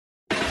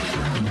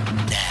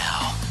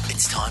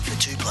time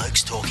for Two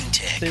Blokes Talking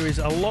Tech. There is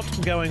a lot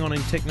going on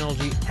in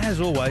technology,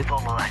 as always.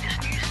 All the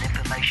latest news and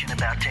information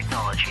about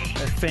technology.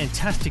 It's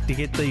fantastic to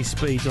get these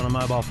speeds on a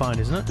mobile phone,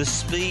 isn't it? The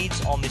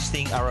speeds on this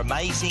thing are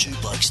amazing. Two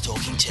Blokes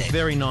Talking Tech.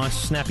 Very nice,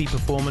 snappy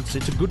performance.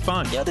 It's a good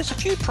phone. Yeah, there's a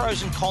few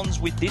pros and cons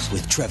with this.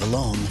 With Trevor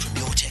Long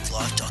from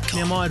YourTechLife.com.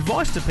 Now, my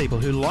advice to people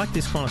who like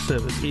this kind of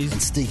service is...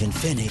 And Stephen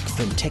Fennick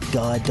from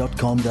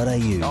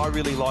TechGuide.com.au. I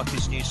really like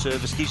this new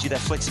service. Gives you that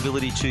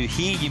flexibility to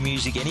hear your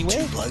music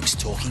anywhere. Two Blokes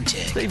Talking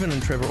Tech. Stephen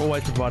and Trevor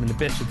always providing the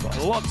best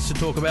advice. Lots to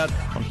talk about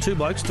on Two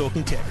Blokes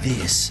Talking Tech.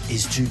 This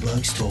is Two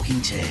Blokes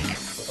Talking Tech.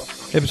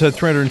 Episode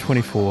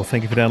 324.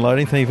 Thank you for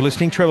downloading. Thank you for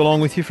listening. Trevor Long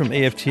with you from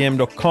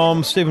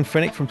EFTM.com. Stephen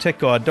Fennick from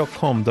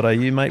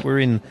TechGuide.com.au. Mate, we're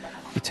in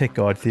the Tech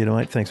Guide Theatre,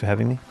 mate. Thanks for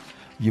having me.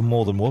 You're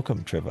more than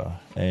welcome, Trevor.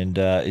 And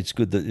it's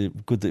good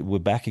that we're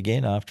back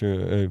again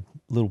after a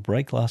little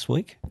break last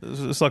week.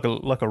 It's like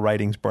a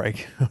ratings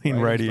break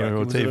in radio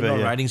or Was TV. it a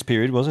non-ratings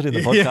period, was it, in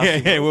the Yeah,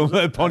 podcasting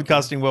well,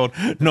 podcasting world,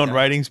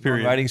 non-ratings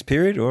period. ratings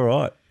period? All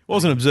right.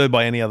 Wasn't observed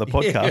by any other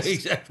podcast. Yeah,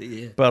 exactly,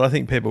 yeah. But I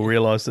think people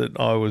realised that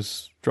I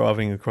was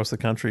driving across the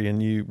country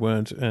and you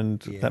weren't, and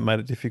that made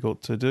it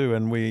difficult to do.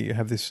 And we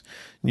have this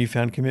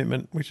newfound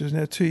commitment, which is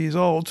now 2 years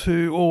old,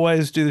 to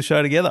always do the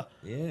show together.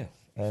 Yeah.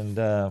 And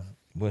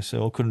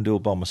so I couldn't do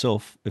it by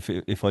myself.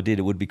 If I did,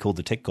 it would be called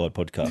the Tech Guide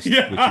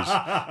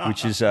Podcast,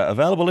 which is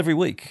available every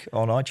week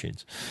on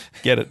iTunes.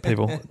 Get it,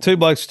 people. Two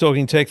Blokes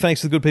Talking Tech. Thanks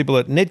to the good people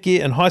at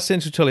Netgear and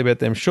Hisense. We'll tell you about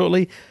them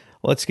shortly.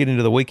 Let's get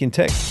into the week in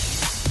tech.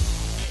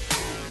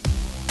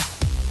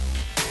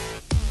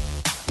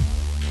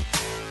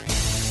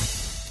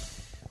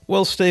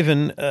 Well,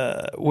 Stephen,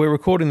 we're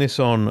recording this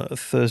on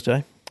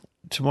Thursday.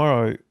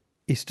 Tomorrow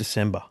is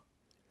December.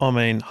 I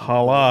mean,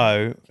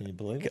 hello. Can you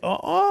believe it?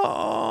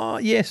 Oh,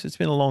 yes, it's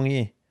been a long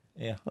year.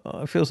 Yeah.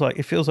 It feels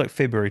like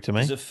February to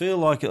me. Does it feel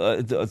like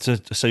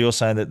so you're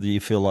saying that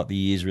you feel like the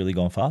year's really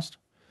gone fast?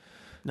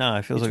 No,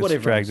 it feels It's like it's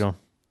whatever dragged else.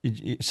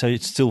 on. So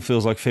it still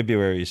feels like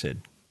February, you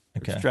said?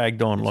 Okay. It's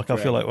dragged on. I feel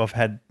dragged like I've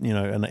had,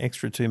 an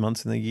extra 2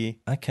 months in the year.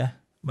 Okay.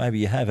 Maybe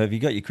you have. Have you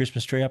got your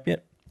Christmas tree up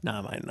yet?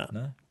 No, mate, no.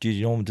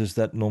 No. Does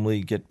that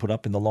normally get put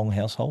up in the Long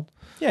household?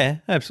 Yeah,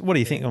 what do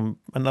you think? I'm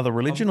another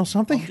religion or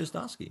something? I'm just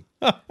asking.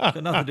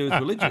 Got nothing to do with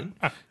religion.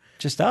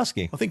 Just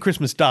asking. I think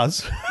Christmas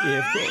does. Yeah,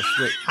 of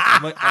course.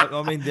 But,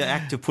 I mean, the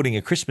act of putting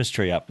a Christmas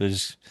tree up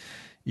is,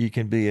 you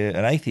can be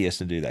an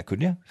atheist and do that,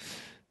 couldn't you?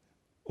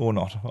 Or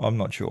not? I'm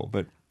not sure,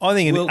 but I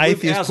think Well, an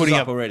atheist ours is putting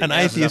up up already. an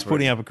Ours is atheist up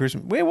putting up a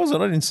Christmas. Where was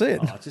it? I didn't see it.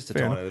 it's just a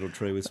Fair tiny enough. little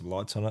tree with some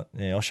lights on it.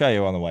 Yeah, I'll show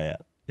you on the way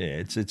out. Yeah,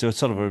 it's a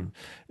sort of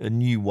a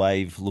new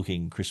wave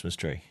looking Christmas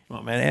tree.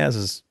 Oh man, ours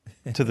is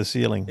to the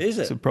ceiling. Is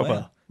it? It's a proper.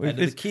 Wow. And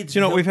do the kids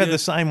we've help had you? the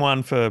same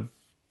one for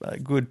a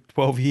good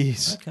 12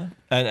 years. Okay.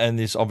 And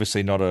there's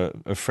obviously not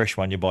a fresh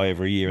one you buy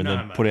every year and No,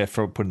 then mate.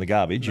 put in the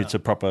garbage. It's a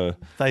proper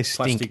They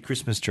stink. plastic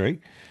Christmas tree.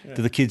 Yeah.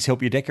 Do the kids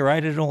help you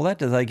decorate it and all that?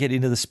 Do they get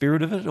into the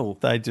spirit of it, or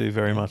They do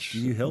very much. do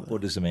you help, or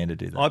does Amanda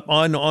do that?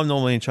 I'm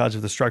normally in charge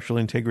of the structural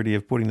integrity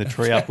of putting the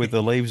tree up with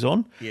the leaves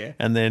on,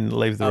 and then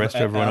leave the rest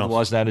to everyone else.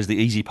 Otherwise known as the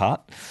easy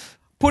part.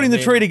 Putting the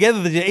tree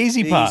together, the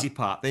easy part. Easy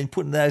part. Then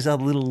putting those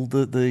other little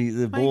the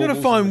Mate, balls. you got to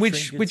and find the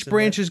which trinkets and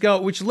branches go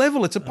at which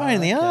level. It's a pain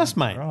in the arse,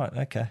 mate. Right.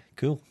 Okay.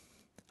 Cool.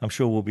 I'm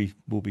sure we'll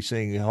be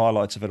seeing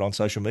highlights of it on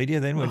social media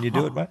then when you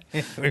do it, mate.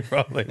 Yeah, we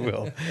probably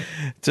will.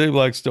 Two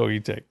Blokes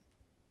Talking Tech.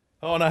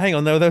 Oh, no, hang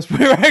on. No,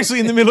 we're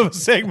actually in the middle of a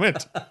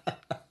segment.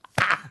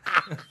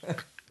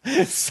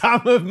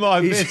 Some of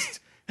my best.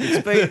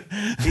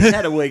 He's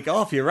had a week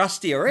off. You're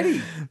rusty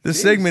already. The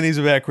segment is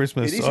about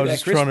Christmas. It is I was about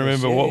just trying to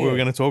Christmas, remember what we yeah. were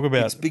going to talk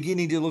about. It's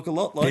beginning to look a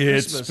lot like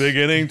It's Christmas.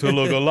 beginning to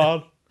look a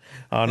lot.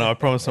 Oh, no, I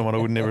promised someone I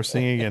would never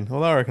sing again.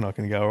 Well, I reckon I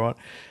can go all right.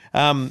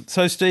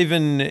 So,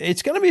 Stephen,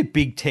 it's going to be a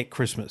big tech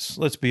Christmas,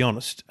 let's be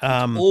honest.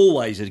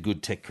 Always a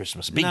good tech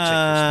Christmas. Big tech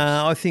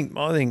Christmas.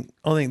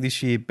 I think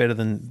this year better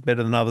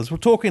than others. We're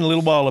talking a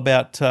little while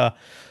about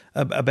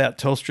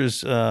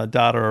Telstra's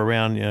data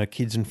around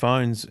kids and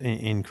phones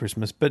in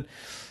Christmas, but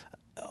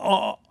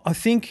I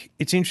think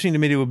it's interesting to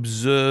me to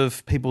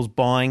observe people's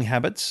buying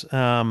habits.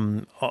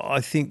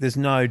 I think there's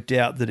no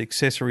doubt that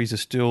accessories are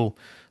still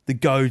the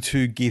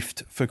go-to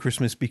gift for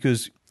Christmas,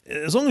 because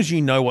as long as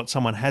you know what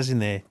someone has in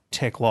their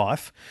tech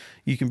life,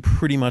 you can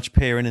pretty much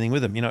pair anything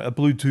with them. A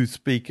Bluetooth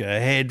speaker,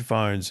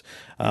 headphones,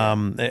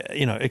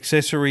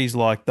 accessories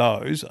like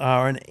those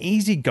are an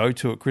easy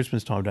go-to at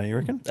Christmas time, don't you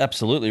reckon?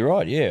 Absolutely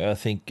right. Yeah, I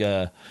think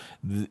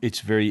it's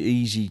very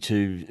easy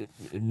to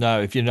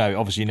know, if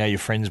obviously you know your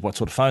friends what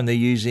sort of phone they're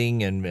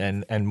using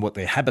and what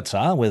their habits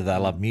are, whether they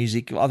love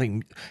music. I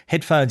think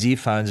headphones,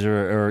 earphones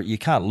are you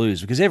can't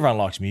lose, because everyone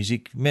likes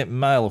music,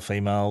 male or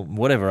female,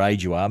 whatever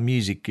age you are.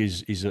 Music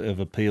is of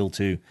appeal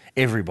to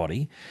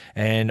everybody,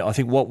 and I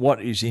think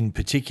what is in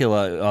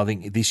particular, I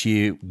think this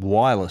year,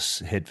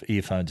 wireless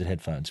earphones and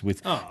headphones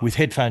with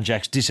headphone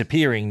jacks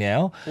disappearing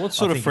now. What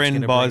sort of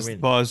friend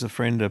buys a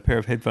friend a pair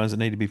of headphones that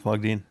need to be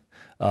plugged in?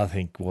 I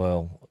think,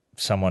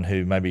 someone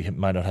who may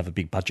not have a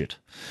big budget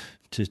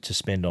to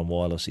spend on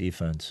wireless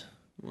earphones.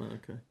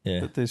 Okay. Yeah.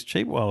 But there's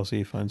cheap wireless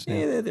earphones now.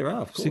 Yeah, there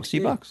are, of course.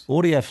 $60.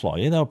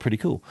 AudioFly, yeah, they were pretty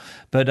cool.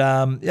 But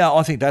yeah,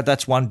 I think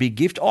that's one big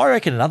gift. I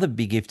reckon another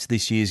big gift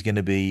this year is going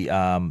to be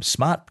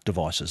smart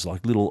devices,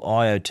 like little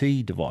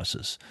IoT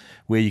devices,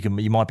 where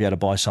you might be able to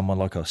buy someone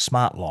like a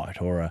smart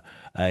light or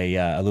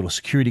a little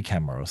security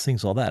camera or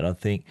things like that. I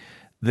think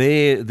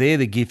they're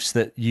the gifts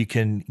that you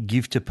can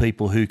give to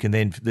people who can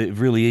then, they're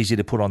really easy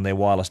to put on their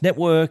wireless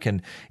network,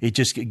 and it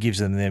just gives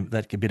them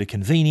that bit of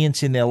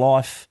convenience in their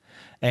life,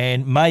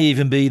 and may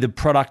even be the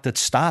product that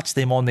starts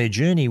them on their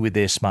journey with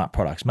their smart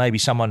products. Maybe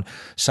someone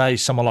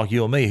like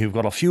you or me who've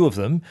got a few of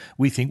them,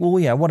 we think, well,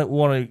 yeah, why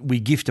don't we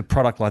gift a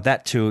product like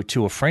that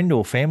to a friend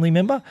or family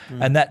member,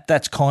 and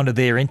that's kind of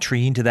their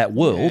entry into that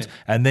world,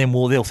 and then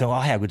they'll think, oh,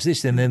 how good's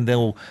this? And then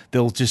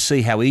they'll just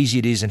see how easy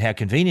it is and how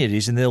convenient it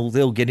is, and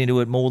they'll get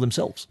into it more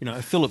themselves. You know,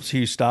 a Philips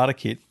Hue starter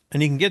kit,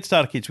 and you can get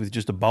starter kits with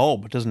just a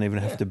bulb. It doesn't even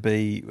have to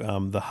be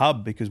the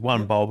hub, because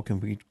one bulb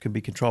can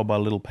be controlled by a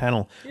little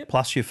panel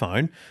plus your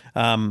phone,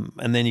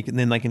 and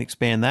then they can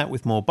expand that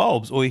with more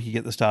bulbs, or you can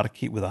get the starter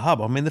kit with a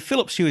hub. I mean, the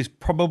Philips Hue is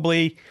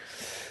probably,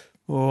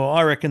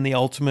 I reckon, the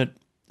ultimate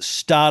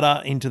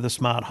starter into the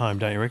smart home.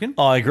 Don't you reckon?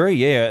 I agree.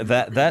 Yeah,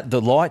 that the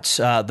lights.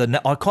 I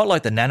quite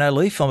like the Nano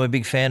Leaf. I'm a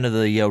big fan of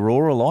the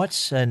Aurora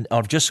lights, and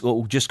I've just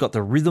got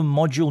the Rhythm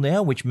module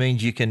now, which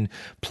means you can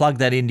plug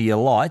that into your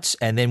lights,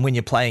 and then when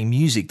you're playing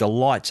music, the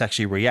lights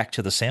actually react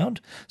to the sound.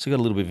 So I've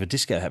got a little bit of a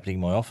disco happening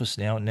in my office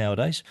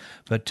nowadays.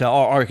 But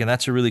I reckon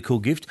that's a really cool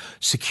gift.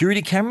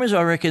 Security cameras.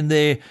 I reckon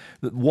they're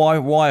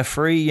wire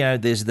free. You know,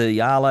 there's the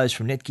Arlos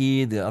from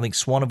Netgear. I think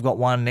Swan have got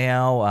one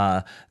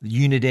now.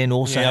 Uniden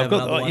also. Yeah, have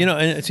another one. You know,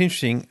 and it's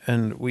interesting,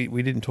 and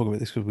we didn't talk about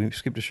this because we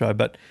skipped a show,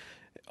 but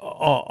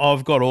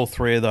I've got all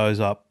three of those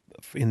up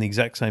in the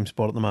exact same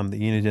spot at the moment, the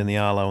Uniden, the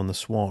Arlo and the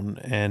Swan,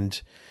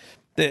 and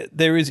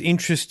there is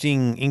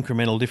interesting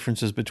incremental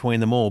differences between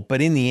them all,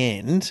 but in the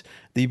end,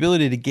 the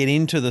ability to get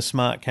into the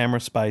smart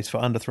camera space for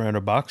under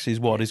 $300 is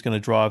what is going to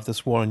drive the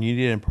Swan and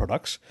Uniden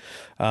products,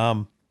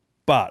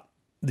 but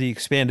the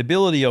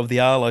expandability of the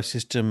Arlo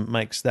system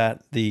makes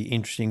that the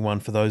interesting one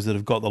for those that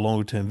have got the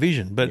longer term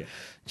vision. But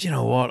do you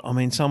know what? I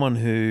mean, someone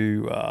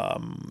who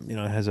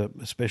has a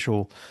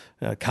special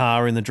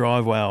car in the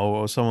driveway,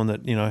 or someone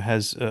that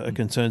has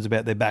concerns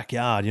about their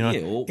backyard,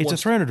 it's a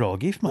 $300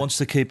 gift, mate. Wants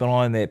to keep an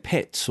eye on their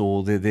pets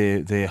or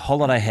their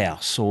holiday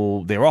house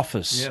or their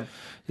office. Yeah.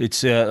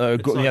 It's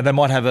they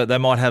might have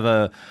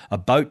a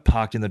boat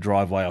parked in the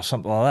driveway or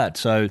something like that.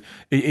 So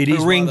it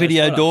is a Ring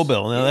video products.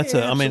 Doorbell. Now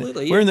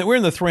Absolutely. we're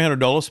in the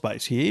 $300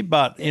 space here,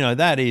 but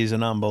that is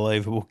an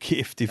unbelievable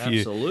gift.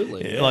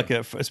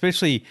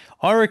 Especially,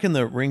 I reckon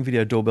the Ring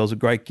video Doorbell is a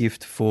great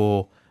gift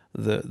for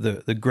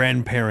the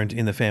grandparent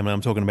in the family. I'm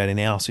talking about in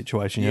our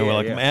situation,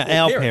 our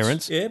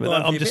parents. Yeah,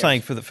 but I'm just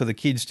saying for the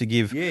kids to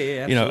give,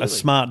 a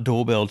smart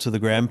doorbell to the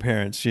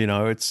grandparents.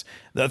 It's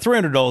the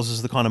 $300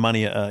 is the kind of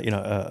money,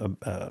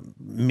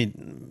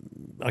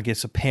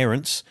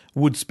 parents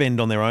would spend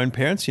on their own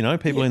parents.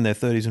 People in their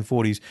 30s and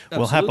 40s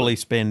will happily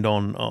spend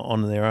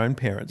on their own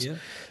parents. Yeah.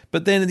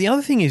 But then the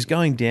other thing is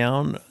going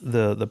down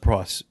the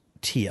price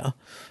tier.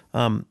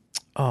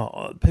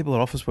 People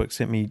at Officeworks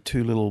sent me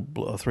three little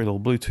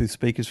Bluetooth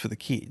speakers for the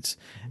kids,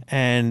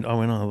 and I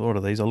went, what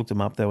are these? I looked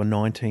them up; they were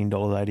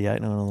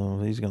 $19.88.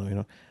 And these are going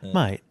to be,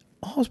 mate.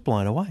 I was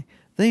blown away.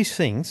 These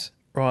things,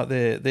 right?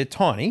 They're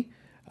tiny,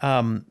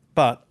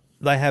 but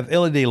they have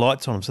LED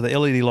lights on them. So the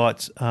LED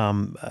lights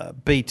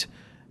beat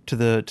to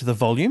the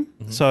volume.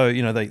 Mm-hmm. So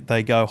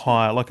they go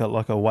higher like a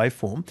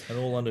waveform. And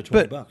all under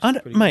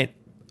 $20. Mate,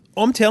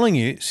 I'm telling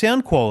you,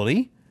 sound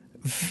quality.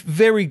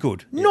 Very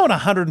good. Yeah. Not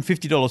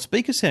 $150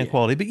 speaker sound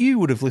quality, but you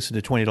would have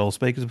listened to $20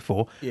 speakers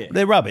before. Yeah.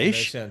 They're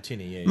rubbish. They sound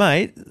tinny,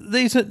 mate.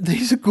 These are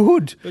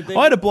good.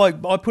 I had a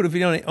bloke. I put a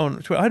video on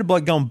Twitter. I had a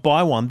bloke go and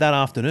buy one that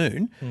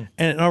afternoon,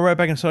 and I wrote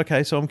back and said,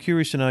 "Okay, so I'm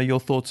curious to know your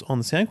thoughts on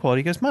the sound quality."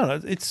 He goes,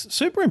 "Man, it's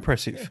super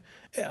impressive."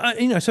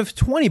 Yeah. So for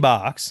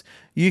 $20,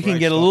 you can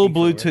get a little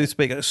Bluetooth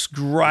speaker. It's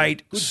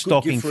great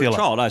stocking filler.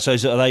 Child. So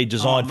are they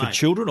designed for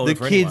children or the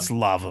for kids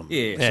anyone? love them?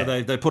 Yeah.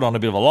 So they put on a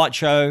bit of a light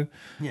show.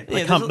 Yeah.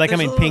 They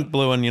come in pink,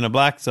 blue, and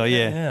black. So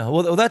yeah.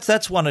 Well,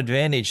 that's one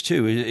advantage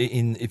too.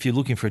 If you're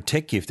looking for a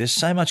tech gift, there's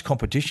so much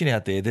competition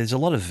out there. There's a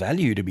lot of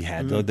value to be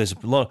had. There's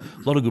a lot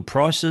of good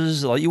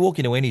prices. Like you walk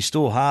into any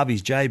store,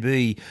 Harvey's,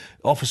 JB,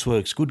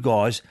 Officeworks, Good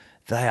Guys.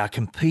 They are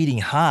competing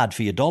hard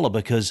for your dollar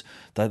because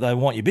they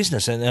want your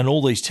business, and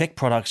all these tech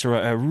products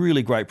are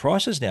really great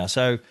prices now.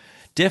 So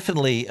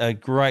definitely a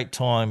great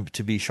time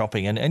to be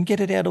shopping and get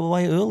it out of the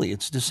way early.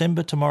 It's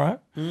December tomorrow,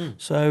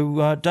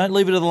 so don't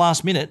leave it to the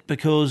last minute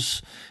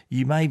because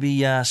you may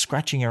be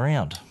scratching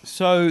around.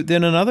 So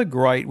then another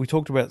great, we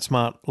talked about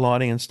smart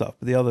lighting and stuff,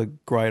 but the other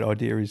great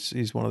idea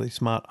is one of these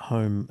smart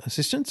home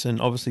assistants,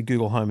 and obviously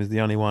Google Home is the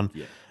only one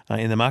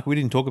in the market. We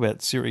didn't talk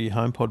about Siri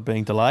HomePod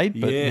being delayed,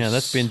 but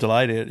that's been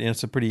delayed.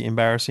 It's a pretty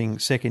embarrassing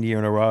second year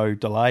in a row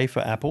delay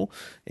for Apple.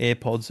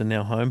 AirPods and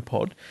now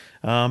HomePod.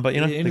 But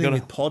anything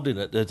with pod in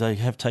it, they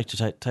have to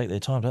take their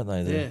time, don't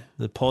they?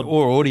 The pod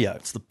or audio.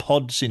 It's the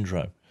pod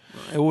syndrome.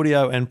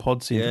 Audio and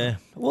pod syndrome. Yeah.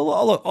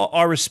 Well, look,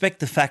 I respect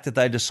the fact that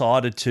they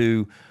decided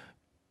to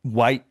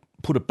wait,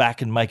 put it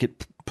back, and make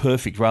it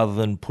perfect rather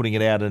than putting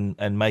it out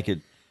and make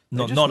it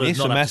Not not missed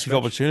not a up to massive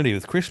scratch. opportunity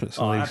with Christmas.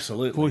 Oh, and these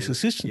absolutely. voice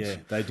assistants. Yeah,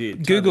 they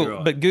did. Google, Totally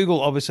right. but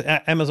Google obviously,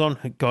 Amazon.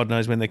 God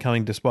knows when they're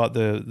coming, despite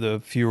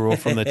the furor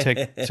from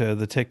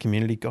the tech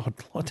community. God,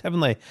 what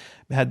haven't they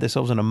had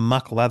themselves in a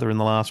muck lather in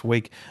the last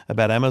week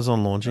about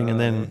Amazon launching, and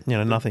then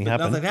nothing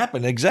happened. Nothing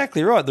happened.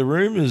 Exactly right. The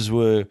rumours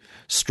were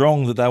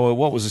strong that they were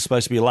what was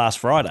supposed to be last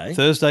Friday.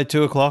 Thursday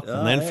 2:00,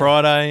 and then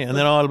Friday, and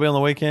then it'll be on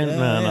the weekend.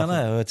 I nothing.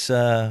 know.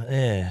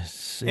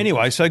 It's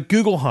Anyway, so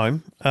Google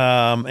Home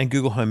and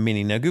Google Home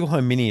Mini. Now, Google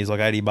Home Mini is like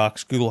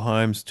 $80. Google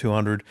Home's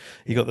 $200.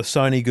 You got the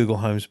Sony Google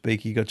Home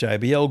speaker. You got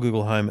JBL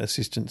Google Home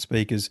Assistant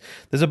speakers.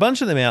 There's a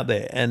bunch of them out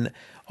there, and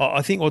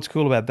I think what's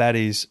cool about that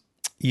is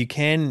you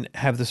can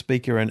have the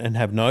speaker and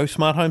have no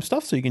smart home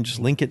stuff, so you can just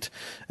link it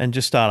and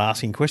just start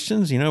asking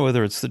questions,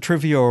 whether it's the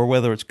trivia or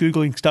whether it's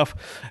Googling stuff.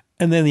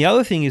 And then the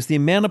other thing is the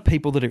amount of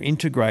people that are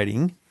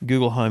integrating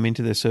Google Home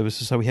into their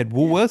services. So we had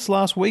Woolworths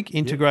last week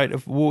integrate a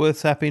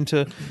Woolworths app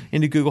into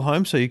Google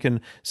Home, so you can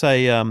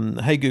say,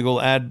 "Hey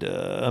Google, add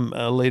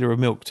a litre of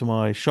milk to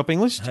my shopping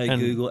list." Hey and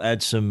Google,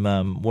 add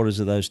some what is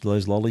it?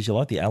 Those lollies you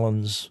like? The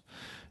Allen's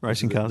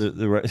racing cars.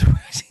 The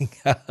racing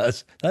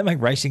cars. They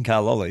make racing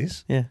car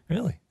lollies. Yeah.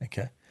 Really?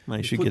 Okay. Mate, you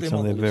You've should put get them some.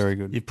 on They're the very list.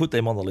 good. You've put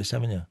them on the list,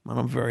 haven't you? Man,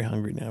 I'm very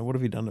hungry now. What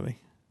have you done to me?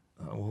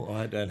 Well,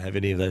 I don't have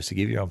any of those to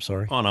give you. I'm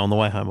sorry. Oh, no, on the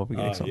way home I'll be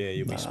getting some. yeah,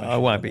 you'll be No, smashing I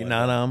won't on the be. way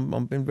No,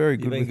 I've been very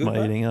good been with good, my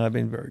mate? eating. I've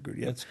been very good,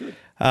 yeah. That's good.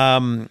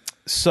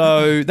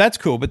 So that's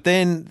cool. But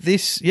then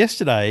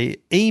yesterday,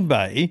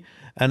 eBay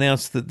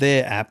announced that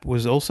their app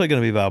was also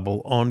going to be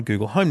available on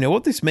Google Home. Now,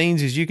 what this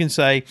means is you can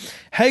say,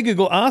 "Hey,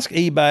 Google, ask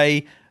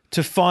eBay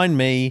to find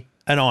me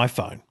an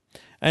iPhone."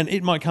 And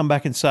it might come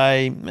back and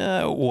say,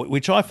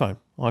 which iPhone?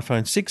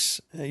 iPhone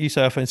 6. You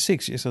say iPhone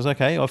 6. It says,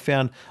 okay, I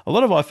found a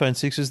lot of iPhone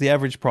 6s. The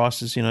average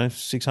price is,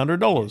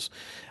 $600.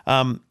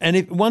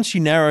 And once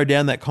you narrow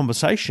down that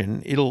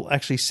conversation, it'll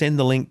actually send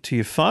the link to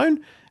your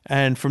phone.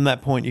 And from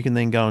that point, you can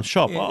then go and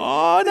shop.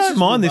 I don't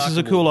mind. This is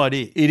a cool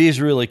idea. It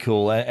is really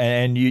cool.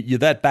 And you're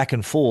that back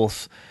and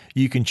forth.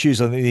 You can choose.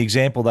 I think the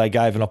example they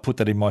gave, and I put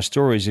that in my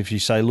stories, if you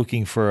say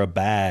looking for a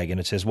bag and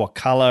it says what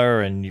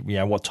colour and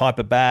what type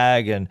of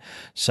bag, and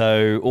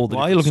so all the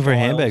Why are you looking for a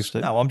styles. handbag,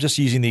 Steve? No, I'm just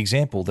using the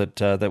example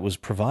that was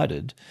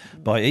provided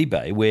by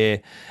eBay,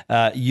 where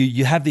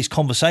you have this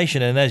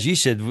conversation, and as you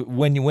said,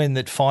 when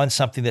it finds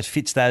something that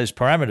fits those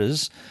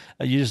parameters,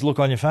 you just look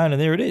on your phone and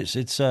there it is.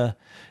 It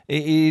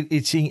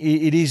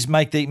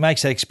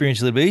makes that experience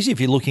a little bit easier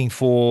if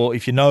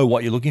you know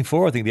what you're looking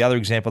for. I think the other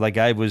example they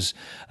gave was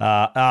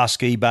ask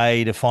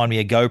eBay to find me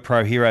a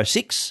GoPro Hero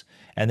 6,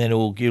 and then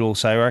it'll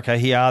say, okay,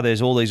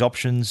 there's all these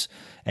options,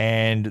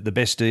 and the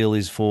best deal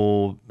is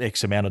for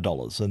X amount of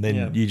dollars, and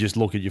then you just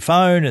look at your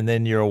phone and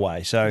then you're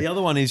away. So the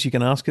other one is you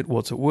can ask it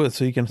what's it worth.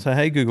 So you can say,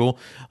 "Hey Google,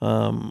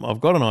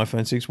 I've got an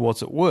iPhone 6.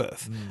 What's it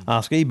worth?"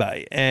 Ask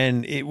eBay,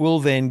 and it will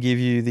then give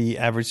you the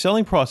average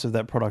selling price of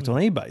that product on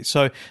eBay.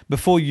 So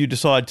before you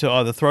decide to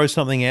either throw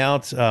something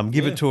out,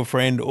 give it to a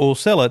friend, or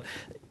sell it,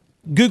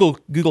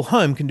 Google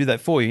Home can do that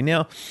for you.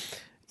 Now,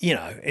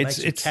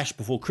 it's cash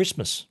before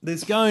Christmas.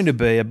 There's going to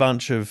be a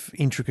bunch of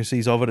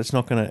intricacies of it. It's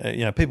not going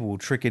to, people will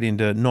trick it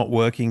into not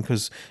working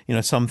because,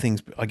 some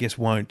things I guess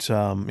won't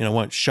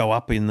show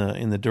up in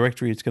the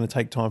directory. It's going to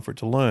take time for it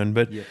to learn.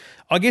 But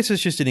I guess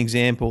it's just an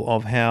example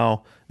of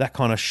how that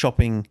kind of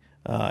shopping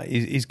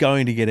is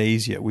going to get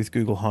easier with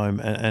Google Home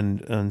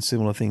and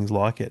similar things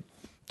like it.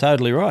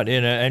 Totally right,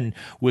 and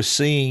we're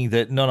seeing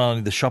that not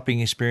only the shopping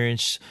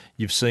experience.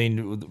 You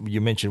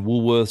mentioned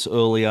Woolworths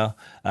earlier.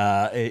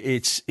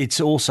 It's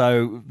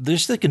also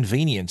there's the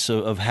convenience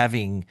of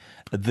having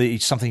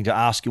something to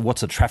ask you.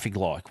 What's the traffic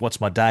like? What's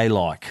my day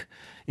like?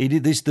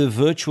 There's the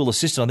virtual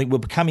assistant. I think we're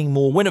becoming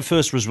more. When it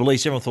first was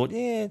released, everyone thought,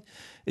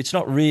 it's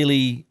not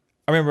really.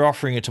 I remember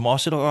offering it to my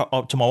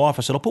wife.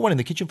 I said, I'll put one in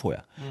the kitchen for you,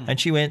 and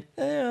she went,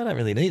 I don't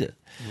really need it.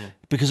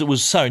 Because it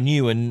was so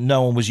new and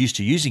no one was used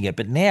to using it.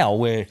 But now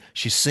where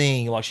she's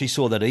seeing, like she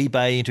saw that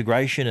eBay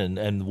integration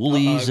and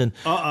Woolies and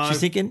she's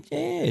thinking,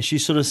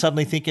 she's sort of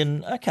suddenly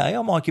thinking, okay,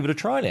 I might give it a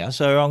try now.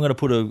 So I'm going to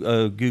put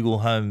a Google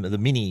Home, the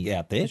Mini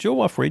out there. Does your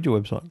wife read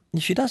your website?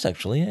 She does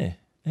actually, yeah.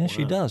 Yeah,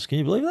 she does. Can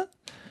you believe that?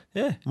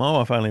 Yeah. My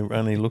wife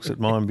only looks at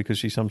mine because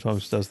she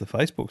sometimes does the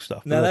Facebook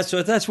stuff. No,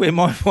 that's where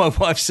my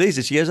wife sees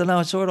it. She goes,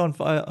 I saw it on.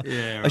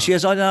 She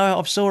goes, I know,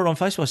 I saw it on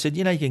Facebook. I said,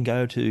 you can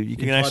go to you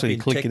can actually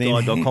click it in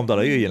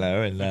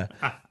techguide.com.au,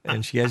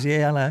 and she goes,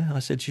 yeah, I know. I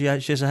said, she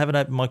says, I haven't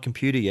opened my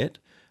computer yet.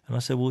 And I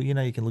said, well, you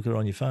can look at it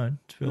on your phone.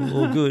 It's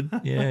all good.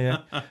 Yeah.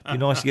 Be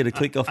nice to get a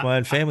click off my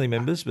own family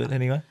members, but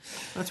anyway.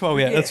 That's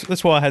why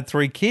that's why I had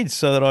 3 kids,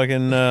 so that I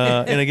can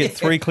get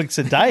 3 clicks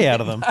a day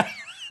out of them.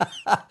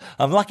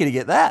 I'm lucky to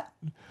get that.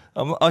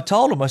 I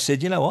told him, I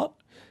said, you know what?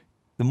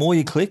 The more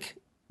you click,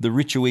 the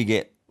richer we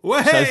get.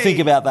 Way! So think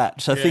about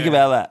that. Think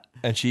about that.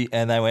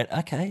 And they went,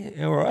 okay,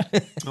 all right.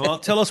 Well,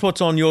 tell us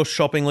what's on your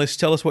shopping list.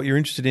 Tell us what you're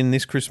interested in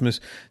this Christmas.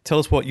 Tell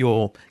us what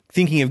you're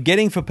thinking of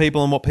getting for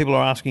people and what people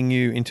are asking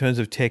you in terms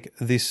of tech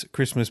this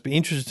Christmas. Be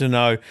interested to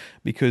know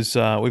because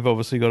we've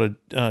obviously got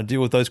to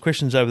deal with those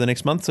questions over the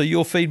next month. So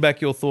your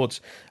feedback, your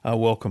thoughts are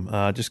welcome.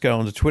 Just go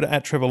on to Twitter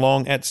at Trevor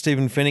Long, at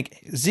Stephen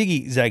Fennick,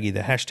 Ziggy Zaggy,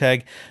 the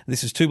hashtag.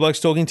 This is Two Blokes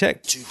Talking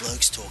Tech. Two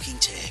Blokes Talking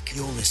Tech.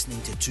 You're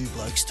listening to Two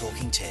Blokes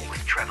Talking Tech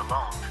with Trevor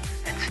Long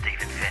and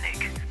Stephen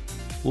Fennick.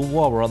 Well,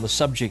 while we're on the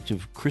subject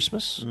of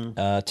Christmas,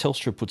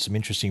 Telstra put some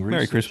interesting research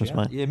Merry Christmas, out.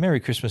 mate. Yeah, Merry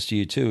Christmas to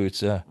you too.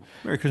 It's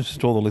Merry Christmas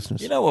to all the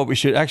listeners. you know what we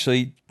should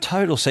actually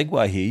total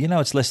segue here. You know,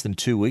 it's less than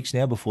 2 weeks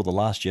now before The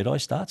Last Jedi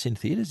starts in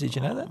theaters. Did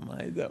you know that?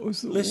 Mate, that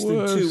was the Less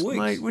than 2 weeks.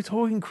 Mate, we're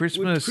talking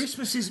Christmas.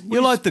 Christmas is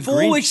You're like the 4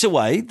 Grinch. weeks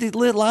away. The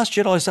Last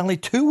Jedi is only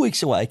 2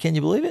 weeks away. Can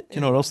you believe it? Do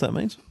you know what else that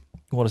means?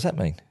 What does that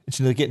mean? It's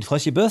getting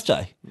close to your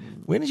birthday.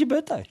 When is your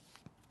birthday?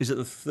 Is it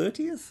the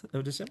 30th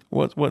of December?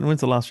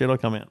 When's The Last Jedi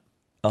come out?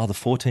 Oh, the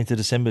 14th of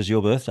December is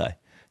your birthday.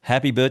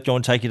 Happy birthday. Do you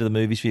want to take you to the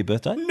movies for your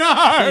birthday? No!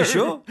 Are you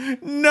sure?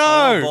 No!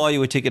 I'll buy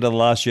you a ticket to The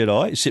Last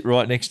Jedi. Sit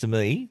right next to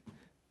me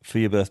for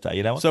your birthday.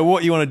 You know what? So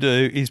what you want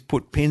to do is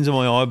put pins in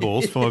my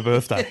eyeballs for my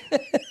birthday.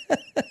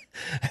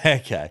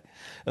 Okay.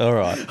 All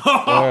right.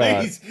 All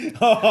right. He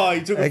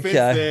took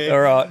Okay, all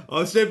right.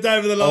 I stepped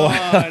over the line.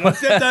 I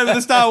stepped over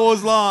the Star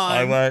Wars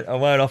I line.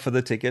 won't offer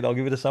the ticket. I'll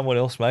give it to someone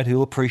else, mate,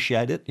 who'll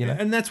appreciate it, you know.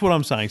 And that's what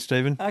I'm saying,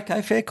 Stephen.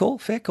 Okay, fair call,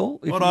 fair call.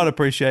 If What you- I'd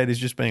appreciate is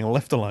just being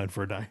left alone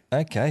for a day.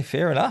 Okay,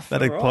 fair enough.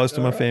 That All applies to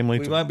my all family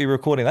We too. won't be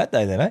recording that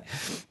day then, eh?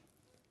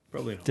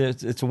 Probably not.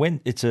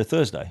 It's a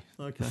Thursday.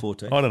 Okay. The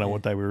 14th. I don't know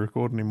what day we're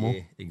recording anymore.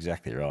 Yeah,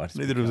 exactly right.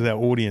 Neither does our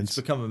audience. It's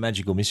become a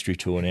magical mystery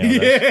tour now.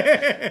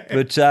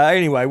 But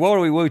anyway, what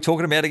were we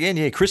talking about again?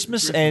 Yeah,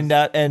 Christmas. And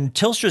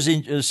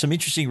Telstra's some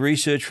interesting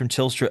research from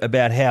Telstra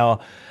about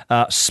how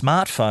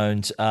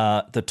smartphones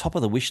are the top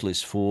of the wish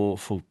list for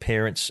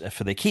parents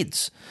for their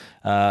kids.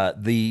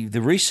 The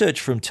research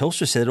from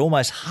Telstra said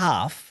almost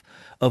half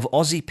of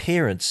Aussie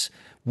parents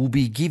will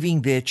be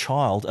giving their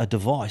child a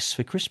device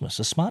for Christmas,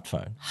 a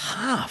smartphone.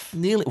 Half.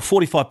 Nearly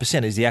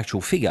 45% is the actual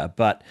figure.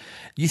 But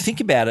you think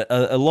about it,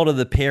 a lot of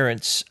the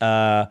parents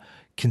are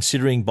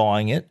considering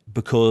buying it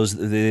because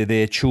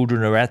their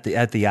children are at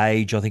the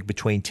age, I think,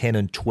 between 10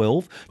 and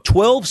 12.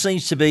 12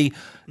 seems to be,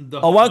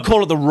 I won't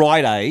call it the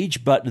right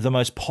age, but the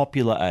most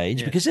popular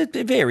age because it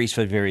varies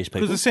for various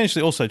people. Because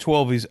essentially also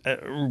 12 is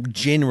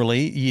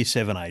generally year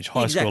 7 age,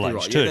 high Exactly school age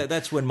right. too. Yeah,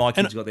 that's when my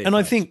kids got their And I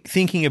phones. think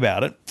thinking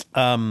about it,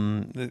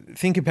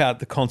 think about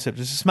the concept.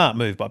 It's a smart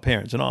move by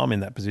parents, and I'm in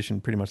that position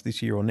pretty much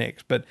this year or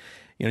next. But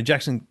you know,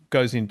 Jackson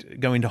go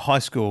into high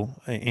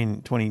school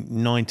in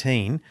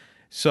 2019.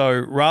 So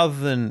rather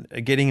than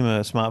getting him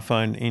a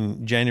smartphone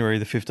in January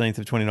the 15th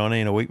of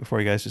 2019, a week before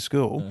he goes to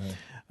school,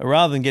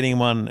 rather than getting him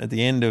one at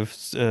the end of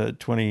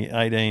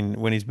 2018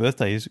 when his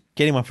birthday is,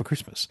 get him one for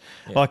Christmas.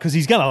 Like, because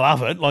he's going to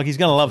love it. Like, he's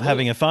going to love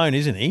having a phone,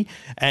 isn't he?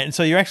 And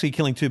so you're actually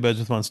killing two birds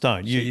with one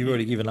stone. So you've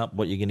already given up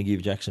what you're going to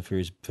give Jackson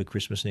for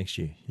Christmas next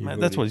year. Mate,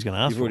 that's what he's going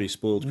to ask You've for. already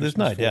spoiled There's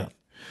Christmas no for doubt. him.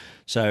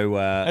 So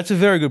That's a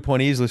very good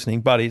point. He is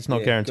listening, but it's not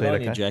yeah, guaranteed. good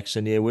on you, Okay.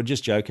 Jackson. Yeah, we're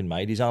just joking,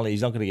 mate. He's not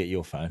going to get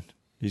you a phone.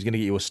 He's going to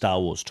get you a Star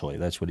Wars toy.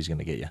 That's what he's going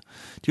to get you.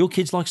 Do your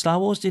kids like Star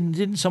Wars?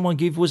 Didn't someone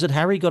give? Was it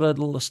Harry got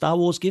a Star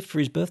Wars gift for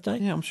his birthday?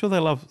 Yeah, I'm sure they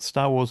love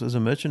Star Wars as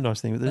a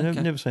merchandise thing, but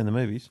they've never seen the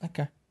movies.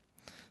 Okay,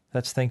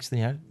 that's thanks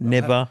to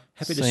Never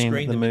happy to seen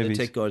screen the them in the movies.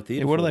 Tech Guide Theatre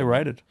Yeah, what are for they them.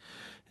 rated?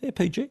 Yeah,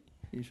 PG.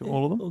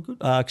 All of them? All good.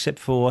 Except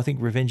for I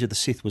think Revenge of the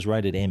Sith was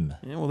rated M.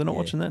 Yeah, well, they're not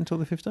watching that until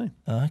they're 15.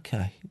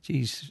 Okay.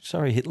 Jeez,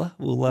 sorry, Hitler.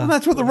 Well,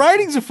 that's what the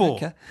ratings are for.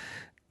 Okay.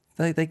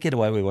 They get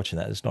away with watching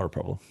that. It's not a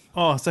problem.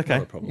 Oh, it's okay.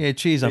 Not a problem. Yeah,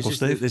 cheers, Uncle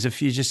Steve. There's a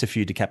few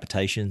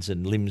decapitations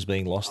and limbs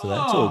being lost to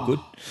that. It's all good.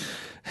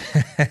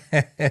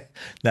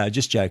 No,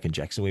 just joking,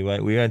 Jackson. We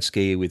won't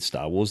scare you with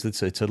Star Wars.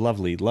 It's a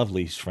lovely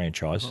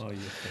franchise.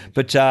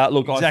 But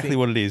look, Exactly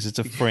what it is. It's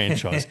a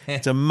franchise.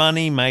 It's a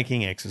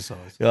money-making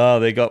exercise. Oh,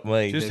 they got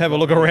me. Just have a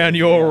look around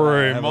your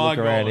room. Have a My look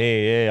around God.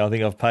 here. Yeah, I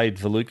think I've paid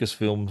for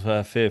Lucasfilm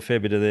a fair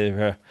bit of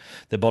their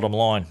bottom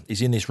line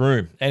is in this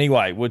room.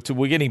 Anyway,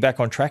 we're getting back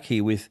on track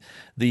here with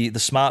the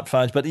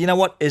smartphones. But you know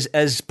what?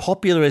 As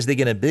popular as they're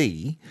going to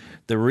be,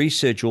 the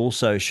research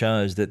also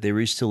shows that there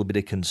is still a bit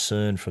of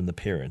concern from the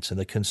parents, and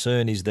the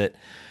concern is that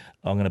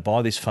I'm going to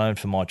buy this phone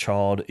for my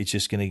child.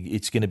 It's going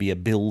to be a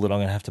bill that I'm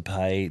going to have to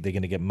pay. They're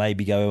going to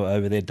maybe go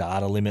over their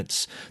data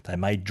limits. They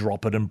may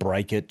drop it and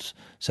break it.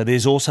 So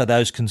there's also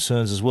those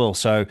concerns as well.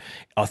 So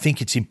I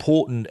think it's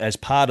important as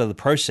part of the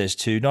process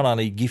to not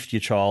only gift your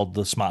child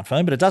the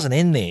smartphone, but it doesn't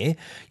end there.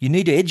 You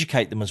need to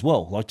educate them as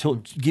well. Like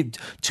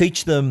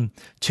teach them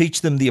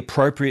the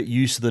appropriate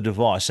use of the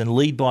device and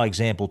lead by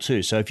example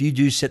too. So if you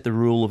do set the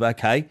rule of,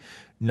 okay,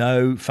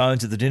 no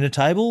phones at the dinner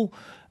table,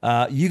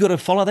 you got to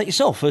follow that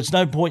yourself. It's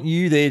no point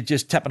you there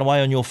just tapping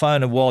away on your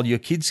phone while your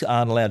kids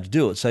aren't allowed to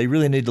do it. So you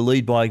really need to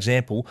lead by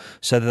example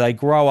so that they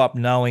grow up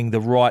knowing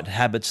the right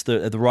habits,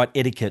 the right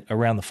etiquette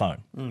around the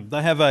phone.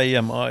 They have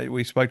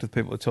we spoke to the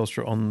people at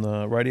Telstra on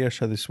the radio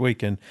show this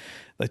week, and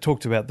they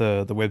talked about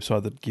the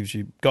website that gives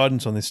you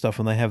guidance on this stuff,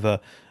 and they have a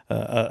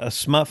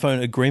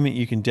smartphone agreement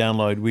you can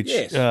download,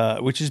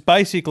 which is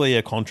basically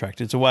a contract.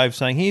 It's a way of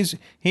saying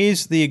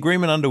here's the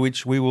agreement under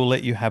which we will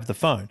let you have the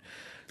phone.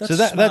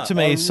 That to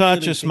me is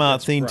such a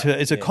smart thing.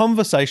 It's a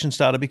conversation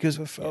starter, because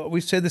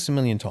we've said this a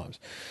million times.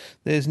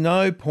 There's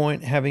no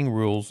point having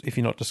rules if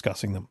you're not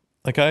discussing them.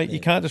 Okay, you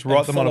can't just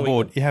write them on a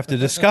board. You have to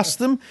discuss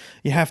them.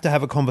 You have to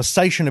have a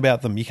conversation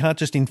about them. You can't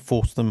just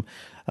enforce them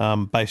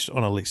based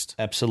on a list.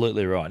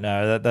 Absolutely right.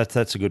 No,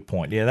 that's a good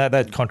point. Yeah,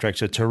 that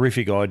contract's a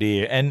terrific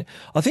idea, and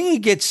I think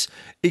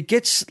it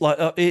gets like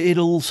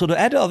it'll sort of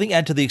add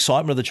to the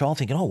excitement of the child,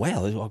 thinking, oh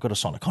wow, I've got to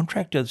sign a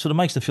contract. It sort of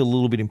makes them feel a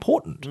little bit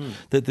important.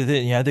 That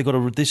they've got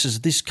to.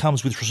 This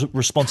comes with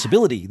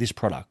responsibility. This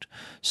product.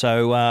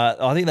 So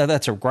I think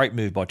that's a great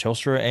move by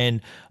Telstra,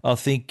 and I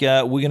think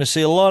we're going to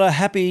see a lot of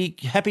happy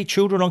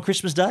children on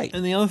Christmas Day.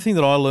 And the other thing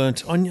that I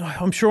learnt,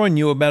 I'm sure I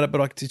knew about it,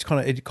 but it's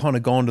kind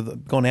of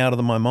gone out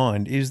of my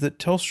mind, is that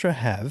Telstra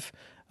have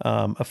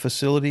a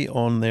facility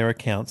on their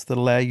accounts that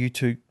allow you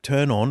to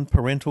turn on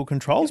parental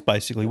controls,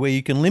 basically, where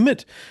you can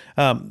limit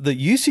the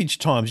usage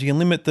times, you can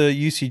limit the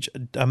usage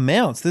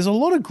amounts. There's a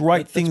lot of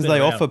great things they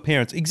offer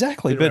parents.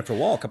 Exactly, but for a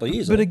while, a couple of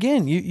years. But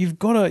again, you've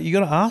got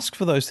to ask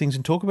for those things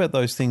and talk about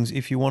those things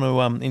if you want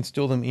to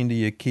instill them into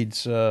your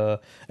kids'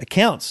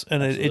 accounts.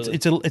 And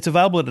it's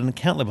available at an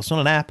account level. It's not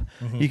an app.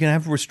 You can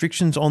have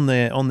restrictions on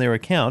their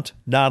account,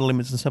 data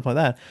limits and stuff like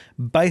that,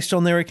 based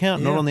on their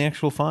account, not on the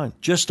actual phone.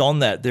 Just on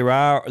that, there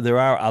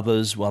are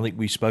others. Well, I think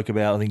we spoke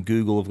about. I think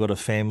Google have got a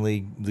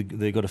family.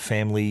 They've got a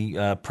family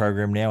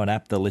program now, an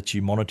app that lets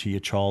you monitor your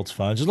child's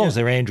phones as long as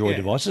they're Android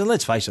devices. And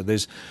let's face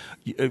it,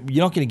 you're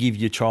not going to give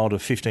your child a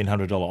 $1,500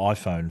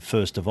 iPhone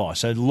first device.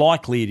 So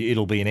likely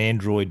it'll be an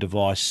Android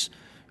device,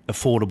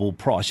 affordable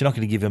price. You're not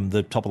going to give them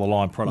the top of the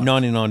line product.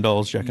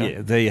 $99, Jacko.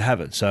 Yeah, there you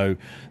have it. So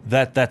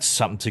that's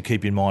something to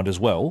keep in mind as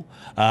well.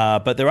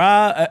 But there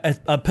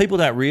are people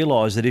don't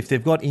realise that if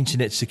they've got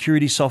internet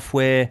security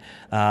software,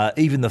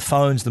 even the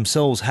phones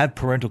themselves have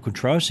parental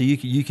control. So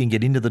you can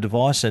get into the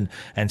device and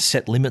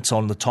set limits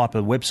on the type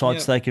of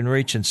websites they can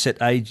reach, and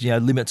set age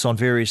limits on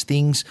various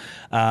things.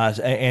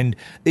 And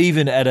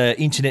even at an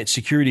internet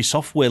security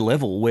software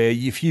level, where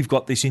if you've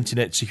got this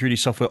internet security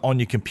software on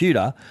your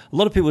computer, a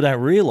lot of people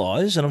don't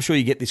realise, and I'm sure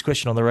you get this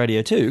question on the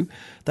radio too,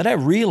 they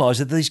don't realise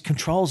that these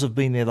controls have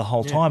been there the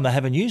whole time. They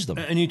haven't used them.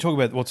 And you talk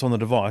about what's on the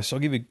device. I'll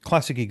give you a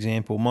classic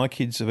example. My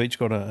kids have each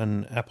got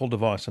an Apple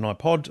device, an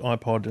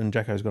iPod, and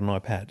Jacko's got an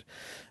iPad.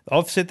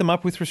 I've set them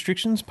up with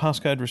restrictions,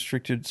 passcode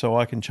restricted, so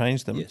I can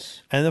change them.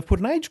 Yes. And they've put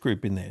an age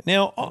group in there.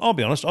 Now, I'll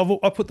be honest,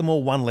 I put them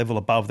all one level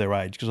above their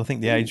age, because I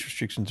think the age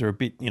restrictions are a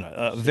bit,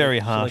 very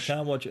harsh. So they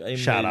can't watch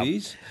Shut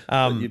movies,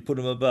 up. but you put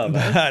them above.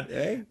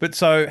 But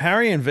so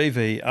Harry and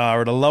Vivi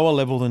are at a lower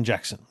level than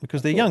Jackson,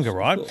 because they're younger,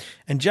 right?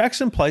 And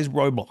Jackson plays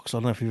Roblox. I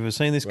don't know if you've ever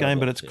seen this game,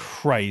 but it's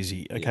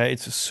crazy, okay?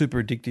 It's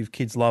super addictive.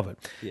 Kids love it.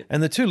 Yeah.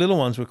 And the two little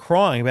ones were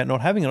crying about not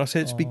having it. I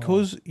said, it's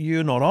because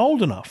you're not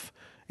old enough.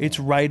 It's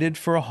rated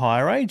for a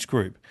higher age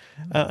group,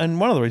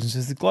 and one of the reasons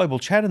is the global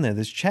chat in there.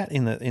 There's chat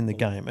in the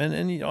game,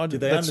 and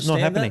that's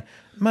not happening,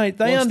 mate.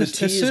 They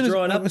understand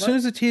as soon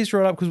as the tears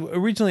dried up, because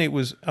originally it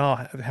was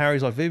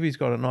Harry's like, Vivi's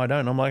got it and I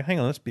don't. And I'm like, hang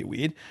on, that's a bit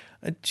weird.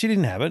 She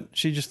didn't have it.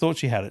 She just thought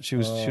she had it. She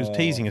was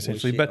teasing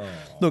essentially. But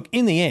look,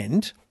 in the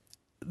end,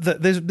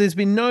 there's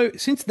been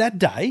since that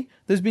day.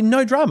 There's been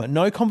no drama,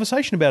 no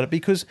conversation about it,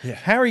 because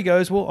Harry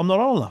goes, well, I'm not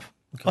old enough.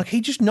 Okay. Like,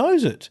 he just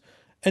knows it.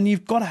 And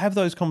you've got to have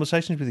those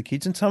conversations with the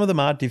kids, and some of them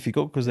are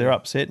difficult because they're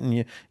upset,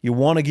 and you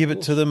want to give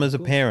it to them as a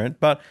parent,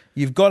 but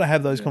you've got to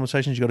have those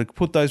conversations. You've got to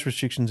put those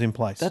restrictions in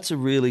place. That's a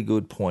really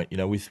good point,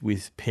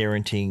 with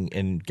parenting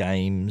and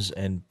games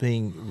and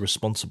being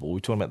responsible.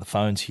 We're talking about the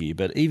phones here,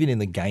 but even in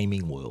the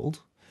gaming world,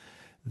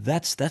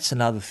 that's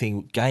another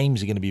thing.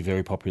 Games are going to be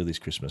very popular this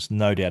Christmas,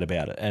 no doubt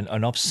about it. And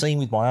I've seen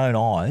with my own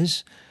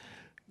eyes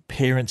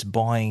parents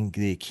buying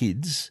their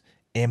kids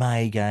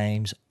MA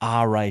games,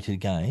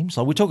 R-rated games.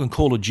 Like, we're talking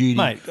Call of Duty,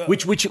 mate,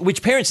 which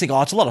parents think,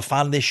 it's a lot of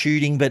fun, they're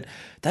shooting, but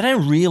they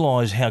don't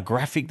realise how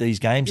graphic these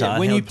games are.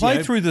 When you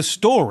play through the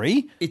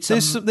story,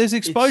 there's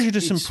exposure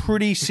to some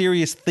pretty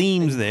serious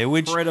themes there,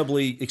 which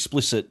incredibly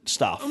explicit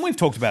stuff. And we've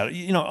talked about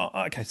it.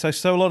 Okay,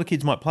 so a lot of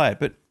kids might play it,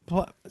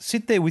 but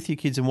sit there with your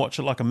kids and watch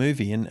it like a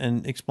movie,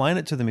 and explain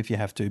it to them if you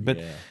have to. But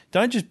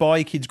don't just buy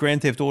your kids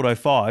Grand Theft Auto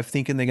 5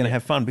 thinking they're going to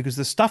have fun, because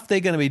the stuff they're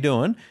going to be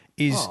doing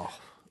is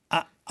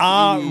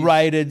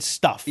R-rated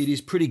stuff. It is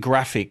pretty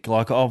graphic.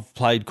 Like, I've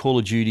played Call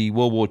of Duty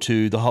World War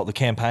II, the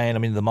campaign.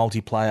 I'm in the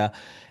multiplayer,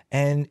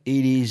 and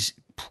it is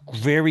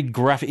very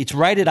graphic. It's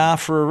rated R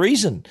for a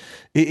reason.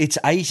 It's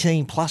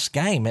 18-plus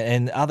game,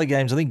 and other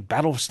games, I think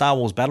Star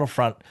Wars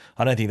Battlefront,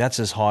 I don't think that's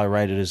as high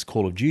rated as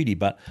Call of Duty,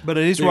 but it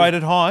is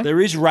rated high.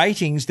 There is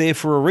ratings there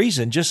for a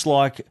reason. Just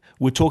like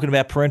we're talking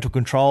about parental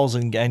controls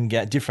and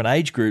different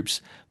age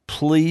groups,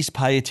 please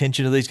pay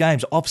attention to these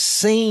games. I've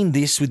seen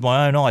this with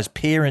my own eyes,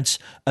 parents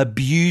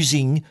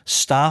abusing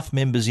staff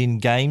members in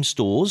game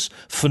stores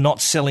for not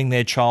selling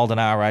their child an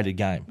R-rated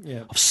game.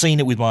 Yeah. I've seen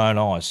it with my own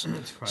eyes.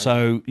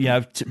 So,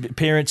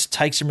 parents,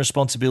 take some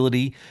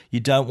responsibility.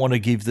 You don't want to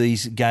give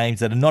these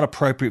games that are not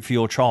appropriate for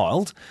your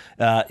child.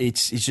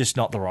 It's just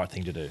not the right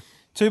thing to do.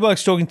 Two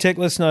Blokes Talking Tech.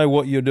 Let us know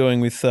what you're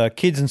doing with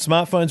kids and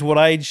smartphones. What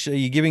age are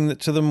you giving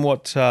to them?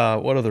 What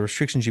are the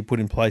restrictions you put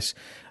in place?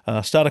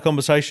 Start a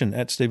conversation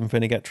at Stephen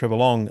Fennick, at Trevor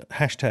Long,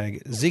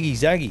 hashtag Ziggy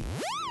Zaggy.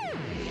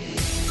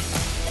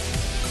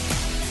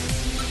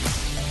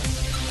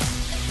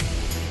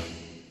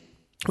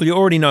 Well, you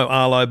already know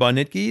Arlo by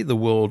Netgear, the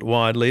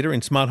worldwide leader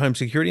in smart home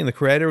security and the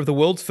creator of the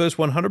world's first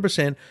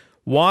 100%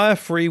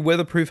 wire-free,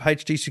 weatherproof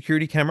HD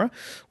security camera.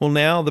 Well,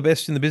 now the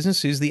best in the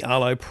business is the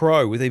Arlo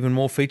Pro, with even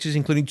more features,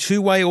 including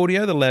two-way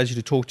audio that allows you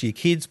to talk to your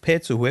kids,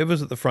 pets, or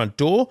whoever's at the front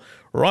door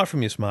right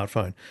from your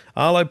smartphone.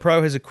 Arlo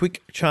Pro has a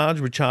quick charge,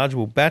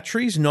 rechargeable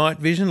batteries, night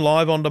vision,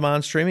 live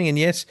on-demand streaming, and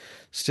yes,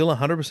 still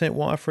 100%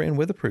 wire-free and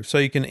weatherproof, so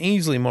you can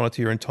easily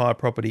monitor your entire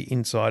property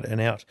inside and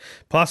out.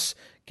 Plus,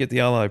 get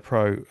the Arlo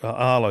Pro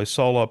Arlo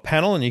solar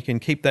panel and you can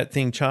keep that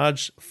thing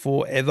charged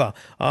forever.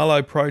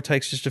 Arlo Pro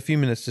takes just a few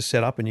minutes to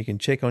set up and you can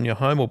check on your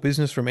home or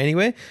business from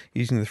anywhere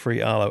using the free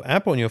Arlo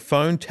app on your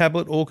phone,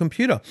 tablet or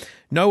computer.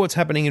 Know what's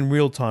happening in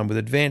real time with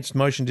advanced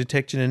motion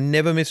detection and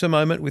never miss a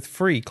moment with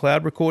free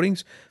cloud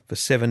recordings for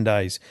 7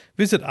 days.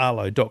 Visit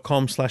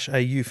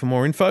arlo.com/au for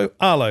more info.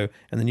 Arlo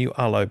and the new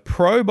Arlo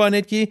Pro by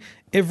Netgear,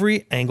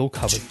 every angle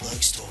covered. Two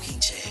Blokes Talking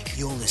Tech.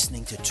 You're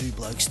listening to Two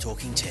Blokes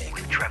Talking Tech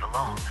with Trevor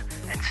Long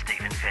and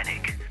Stephen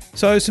Fennick.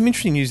 So some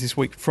interesting news this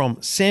week from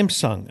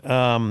Samsung,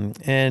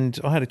 and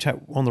I had a chat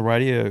on the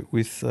radio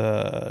with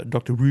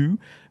Dr. Wu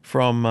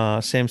from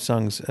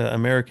Samsung's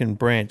American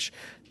branch,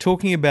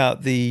 talking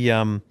about the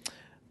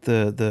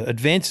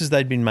advances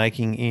they'd been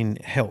making in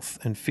health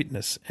and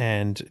fitness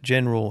and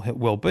general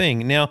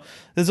well-being. Now,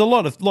 there's a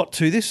lot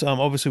to this.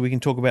 Obviously, we can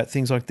talk about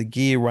things like the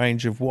Gear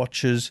range of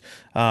watches,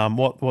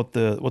 what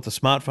the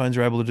smartphones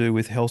are able to do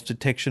with health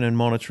detection and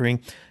monitoring.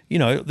 You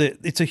know,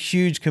 it's a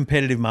huge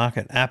competitive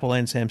market. Apple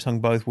and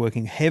Samsung both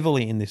working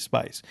heavily in this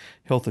space,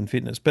 health and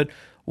fitness. But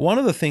one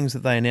of the things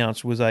that they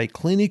announced was a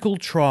clinical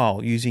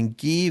trial using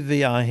Gear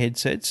VR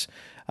headsets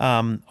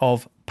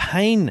of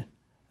pain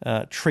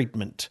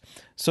treatment.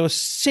 So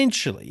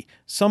essentially,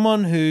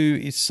 someone who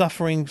is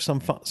suffering some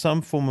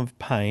form of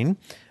pain,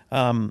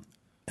 and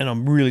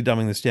I'm really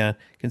dumbing this down,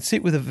 can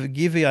sit with a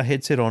Gear VR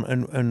headset on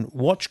and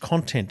watch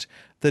content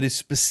that is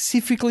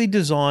specifically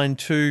designed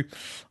to,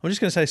 I'm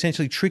just going to say,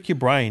 essentially trick your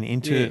brain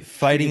into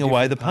fading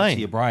away the pain.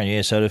 Your brain,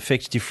 yeah. So it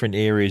affects different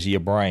areas of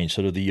your brain.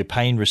 Sort of your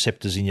pain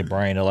receptors in your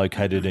brain are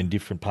located in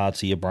different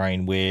parts of your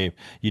brain where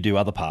you do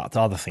other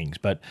things.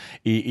 But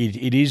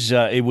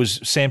it was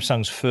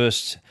Samsung's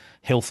first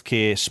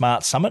healthcare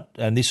smart summit,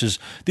 and this is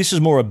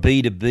more a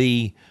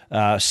B2B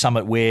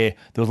summit where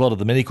there was a lot of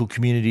the medical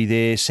community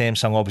there.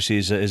 Samsung obviously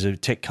is a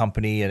tech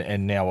company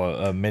and now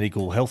a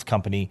medical health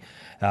company,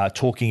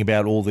 talking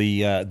about all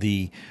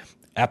the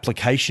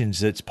applications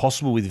that's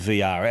possible with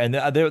VR, and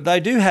they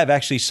do have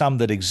actually some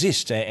that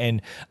exist,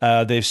 and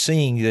they're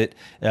seeing that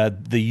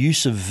the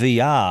use of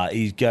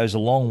VR goes a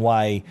long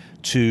way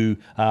to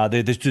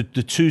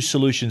the two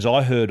solutions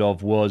I heard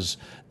of was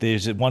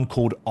there's one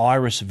called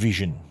Iris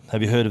Vision.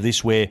 Have you heard of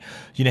this? Where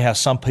you know how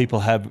some people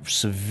have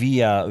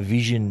severe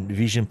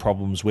vision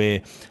problems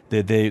where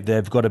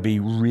they've got to be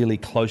really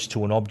close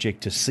to an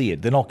object to see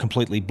it. They're not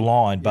completely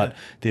blind, but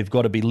they've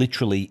got to be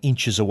literally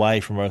inches away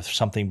from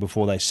something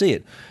before they see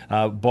it.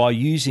 By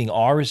using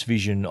Iris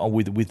Vision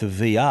with the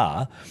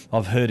VR,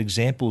 I've heard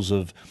examples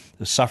of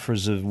the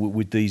sufferers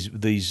with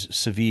these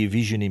severe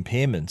vision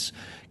impairments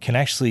can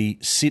actually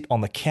sit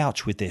on the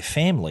couch with their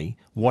family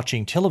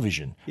watching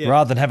television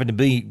rather than having to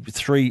be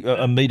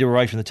a metre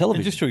away from the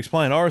television. And just to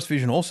explain, Iris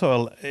Vision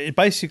also, it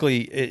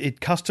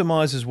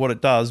customises what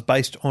it does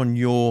based on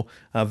your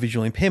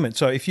visual impairment.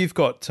 So if you've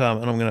got,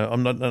 and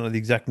I'm not know the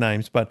exact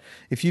names, but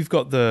if you've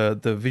got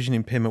the vision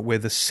impairment where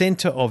the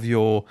centre of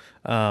your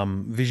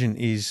vision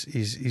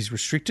is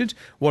restricted,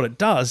 what it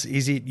does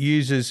is it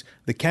uses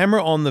the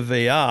camera on the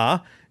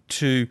VR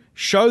to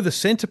show the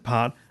centre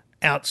part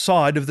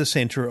outside of the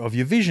centre of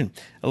your vision.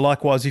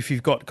 Likewise, if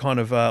you've got kind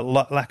of a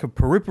lack of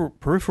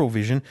peripheral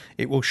vision,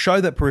 it will show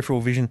that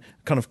peripheral vision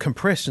kind of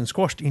compressed and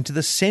squashed into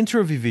the centre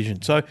of your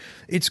vision. So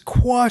it's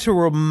quite a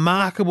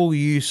remarkable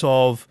use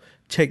of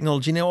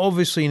technology. Now,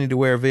 obviously, you need to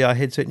wear a VR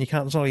headset, and it's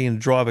not going to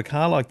drive a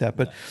car like that.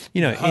 But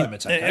you know,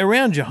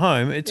 around your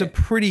home, it's a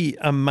pretty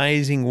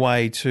amazing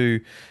way to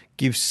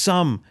give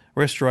some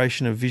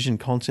restoration of vision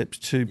concepts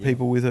to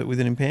people with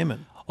an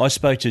impairment. I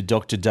spoke to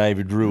Dr.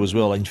 David Rue as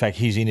well. In fact,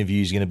 his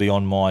interview is going to be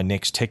on my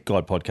next Tech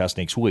Guide podcast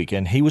next week,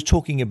 and he was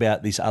talking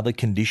about this other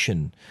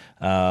condition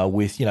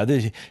with,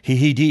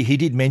 he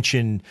did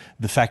mention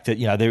the fact that,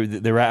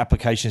 there are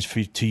applications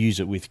to use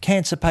it with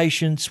cancer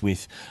patients,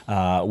 with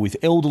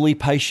elderly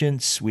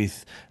patients,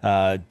 with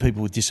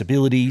people with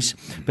disabilities.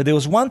 But there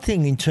was one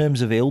thing in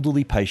terms of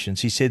elderly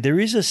patients. He said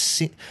there's a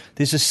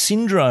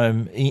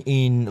syndrome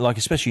in like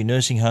especially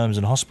nursing homes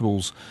and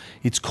hospitals.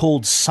 It's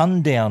called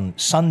sundowner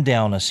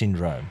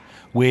syndrome,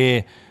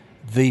 where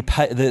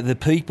the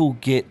people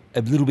get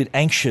a little bit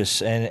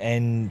anxious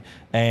and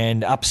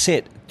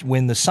upset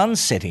when the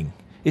sun's setting.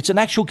 It's an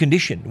actual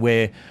condition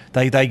where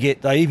they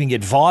even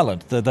get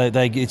violent.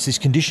 It's this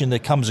condition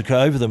that comes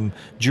over them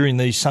during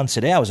these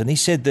sunset hours. And he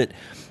said that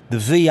the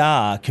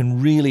VR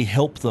can really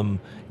help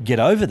them get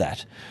over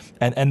that.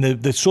 And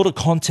the sort of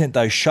content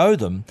they show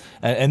them,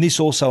 and this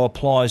also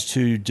applies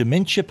to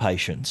dementia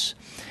patients,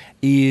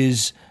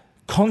 is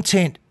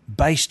content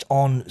based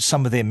on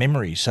some of their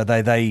memories. So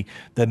the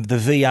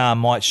VR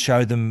might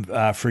show them,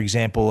 for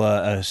example,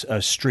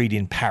 a street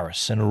in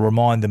Paris, and it'll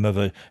remind them of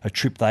a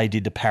trip they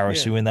did to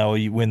Paris when they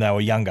were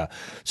younger.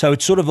 So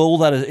it's sort of all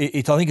that.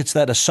 I think it's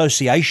that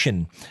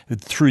association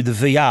through the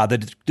VR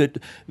that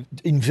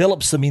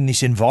envelops them in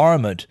this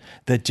environment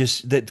that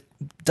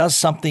does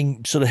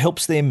something, sort of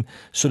helps them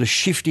sort of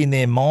shift in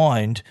their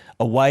mind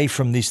away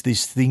from this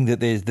thing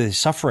that they're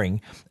suffering,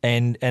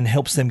 and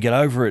helps them get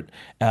over it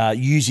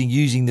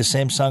using the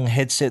Samsung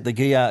headset, the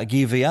Gear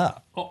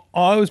VR.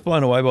 I was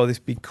blown away by this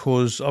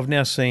because I've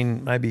now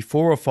seen maybe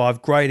 4 or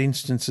 5 great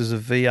instances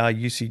of VR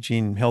usage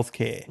in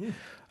healthcare.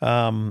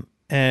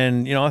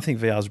 And, I think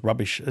VR is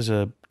rubbish as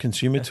a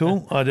consumer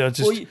tool. I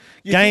just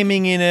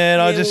gaming in it.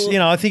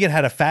 I think it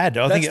had a fad.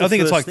 I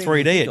think it's like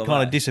 3D. It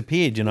kind of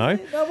disappeared, I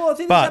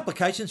think there's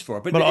applications for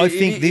it. But I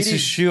think this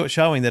is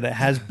showing that it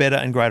has better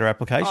and greater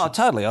applications. Oh,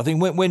 totally. I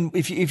think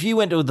if you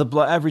went to the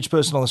average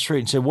person on the street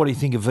and said, "What do you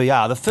think of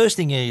VR?" the first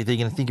thing they're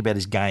going to think about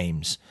is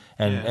games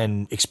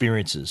and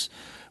experiences.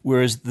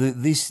 Whereas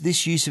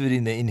this use of it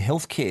in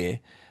healthcare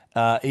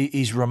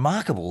is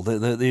remarkable.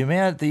 The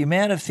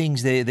amount of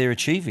things they're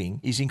achieving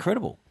is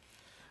incredible.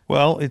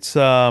 Well, it's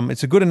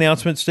a good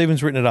announcement.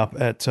 Stephen's written it up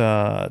at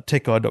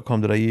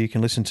techguide.com.au. You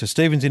can listen to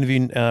Stephen's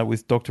interview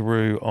with Dr.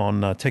 Rue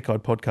on Tech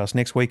Guide podcast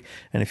next week.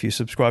 And if you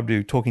subscribe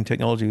to Talking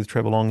Technology with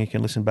Trevor Long, you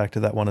can listen back to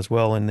that one as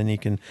well. And then you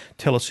can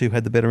tell us who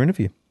had the better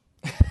interview.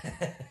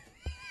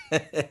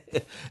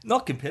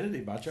 Not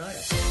competitive much, are you?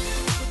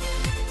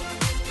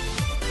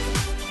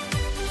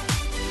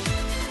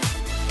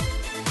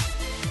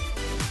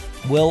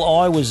 Well,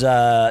 I was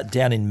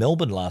down in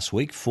Melbourne last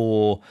week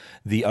for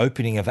the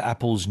opening of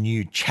Apple's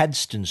new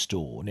Chadstone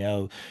store.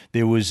 Now,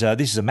 there was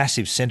this is a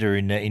massive centre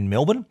in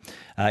Melbourne,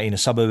 in a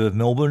suburb of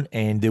Melbourne,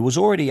 and there was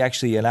already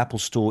actually an Apple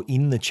store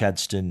in the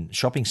Chadstone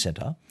shopping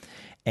centre.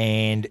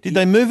 And did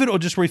they move it or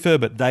just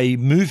refurb it? They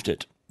moved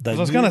it. I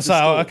was going to say,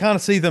 I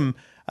can't see them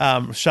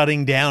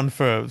shutting down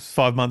for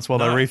 5 months while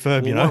they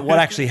refurb. What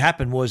actually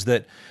happened was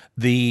that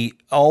the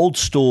old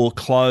store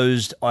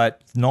closed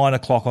at 9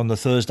 o'clock on the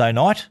Thursday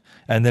night,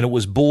 and then it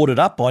was boarded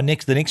up the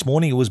next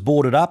morning. It was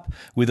boarded up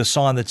with a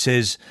sign that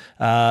says,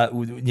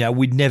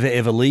 "We'd never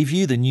ever leave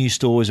you. The new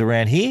store is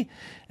around here."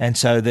 And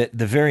so that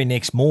the very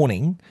next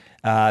morning,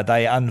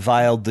 they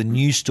unveiled the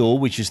new store,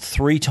 which is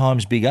 3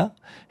 times bigger,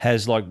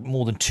 has like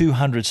more than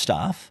 200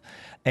 staff,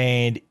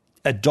 and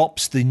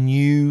adopts the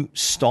new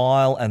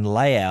style and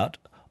layout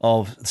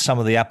of some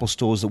of the Apple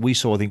stores that we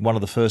saw. I think one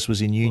of the first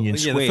was in Union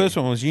Square. Yeah, the first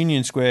one was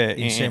Union Square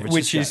in San Francisco.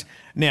 Which is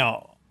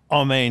now.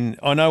 I mean,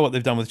 I know what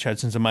they've done with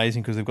Chadstone's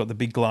amazing because they've got the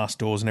big glass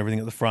doors and everything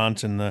at the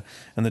front, and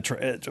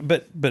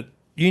but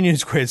Union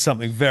Square is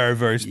something very,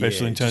 very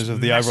special in terms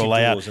of the overall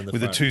layout with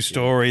the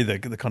 2-story, the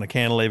kind of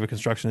cantilever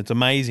construction. It's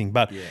amazing,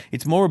 but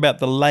it's more about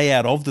the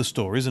layout of the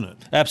store, isn't it?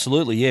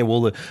 Absolutely, yeah.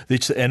 Well,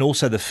 and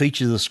also the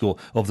features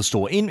of the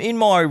store. In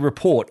my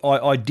report,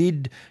 I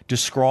did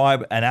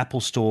describe an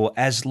Apple store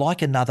as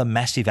like another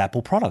massive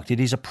Apple product. It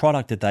is a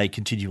product that they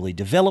continually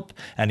develop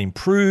and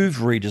improve,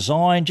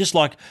 redesign, just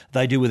like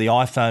they do with the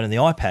iPhone and the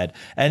iPad.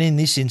 And in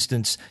this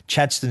instance,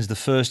 Chadstone's the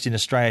first in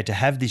Australia to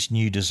have this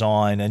new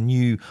design, a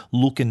new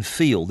look and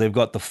feel. They've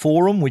got the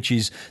Forum, which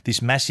is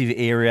this massive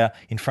area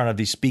in front of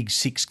this big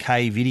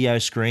 6K video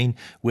screen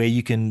where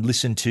you can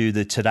listen to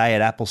the Today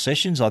at Apple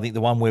sessions. I think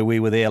the one where we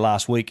were there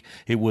last week,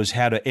 it was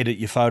how to edit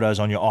your photos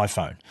on your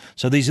iPhone.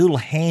 So these little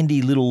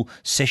handy little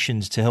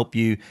sessions to help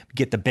you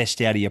get the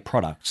best out of your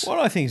products. What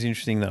I think is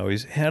interesting, though,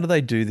 is how do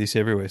they do this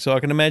everywhere? So I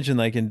can imagine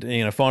they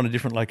can find a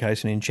different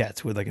location in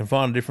Chatswood. They can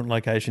find a different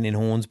location in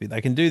Hornsby.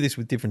 They can do this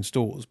with different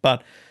stores.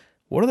 But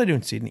what do they do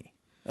in Sydney?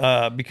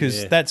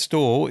 Because that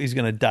store is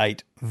going to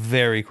date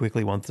very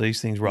quickly once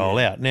these things roll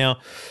out. Now,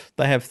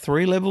 they have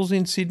 3 levels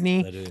in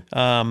Sydney. They do.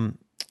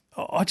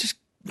 I just,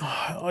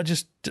 what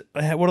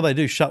do they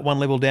do? Shut one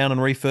level down and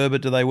refurb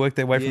it? Do they work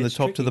their way from the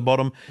top to the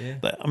bottom? Yeah.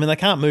 They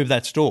can't move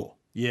that store.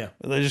 Yeah.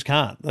 They just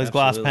can't. Those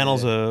glass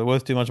panels are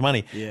worth too much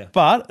money. Yeah.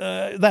 But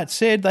that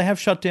said, they have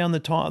shut down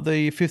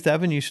the Fifth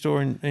Avenue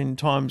store in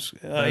Times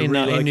in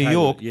New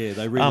York. Yeah,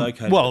 they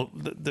relocated.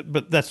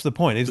 But that's the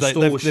point. Is they've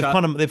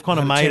kind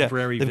of made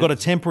they've got a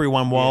temporary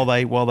one while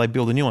they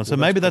build a new one. So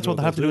maybe that's what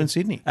they have to do in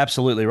Sydney.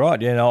 Absolutely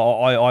right. Yeah. No,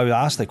 I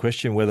asked the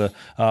question whether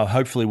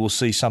hopefully we'll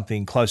see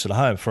something closer to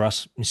home for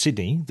us in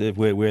Sydney,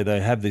 where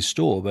they have this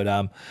store.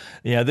 But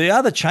the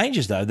other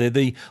changes though,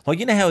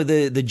 how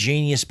the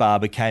Genius Bar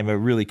became a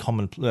really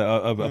common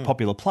a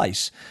popular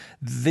place.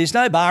 There's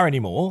no bar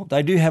anymore.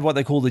 They do have what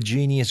they call the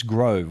Genius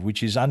Grove,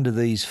 which is under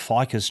these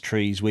ficus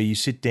trees where you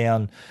sit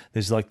down.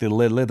 There's like the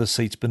leather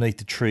seats beneath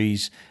the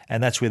trees,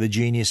 and that's where the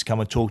Genius come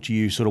and talk to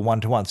you sort of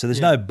one-to-one. So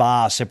there's no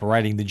bar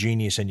separating the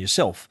Genius and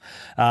yourself.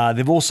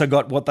 They've also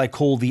got what they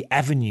call the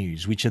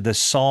avenues, which are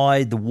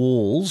the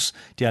walls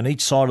down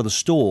each side of the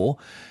store,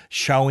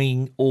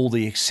 showing all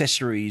the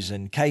accessories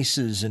and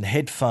cases and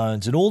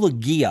headphones and all the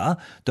gear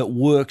that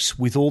works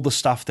with all the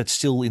stuff that's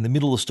still in the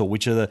middle of the store,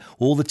 which are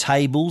all the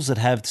tables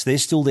they're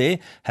still there,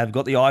 have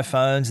got the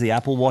iPhones, the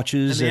Apple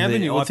Watches, and the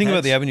Avenue. The thing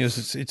about the Avenue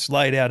is it's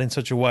laid out in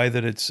such a way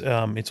that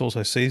it's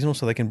also seasonal,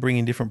 so they can bring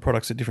in different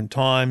products at different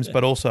times,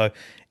 but also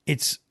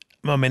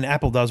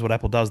Apple does what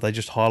Apple does. They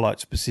just highlight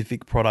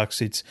specific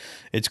products.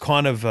 It's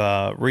kind of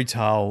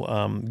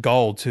retail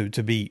gold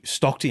to be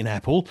stocked in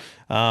Apple.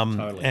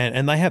 Totally.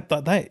 And they have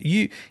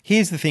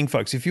here's the thing,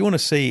 folks. If you want to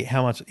see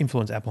how much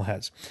influence Apple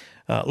has,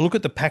 look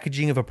at the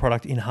packaging of a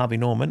product in Harvey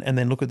Norman, and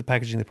then look at the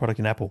packaging of the product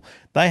in Apple.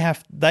 They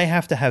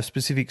have to have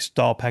specific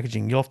style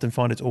packaging. You'll often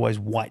find it's always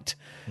white.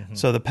 Mm-hmm.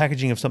 So the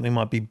packaging of something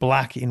might be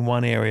black in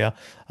one area,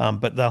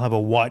 but they'll have a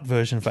white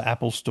version for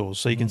Apple stores,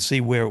 so you can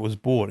see where it was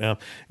bought.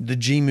 The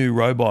Gmu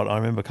robot, I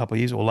remember a couple of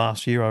years or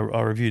last year,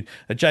 I reviewed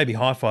at JB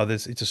Hi-Fi.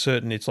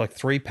 It's like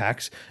 3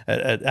 packs.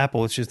 At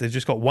Apple, they've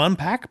just got 1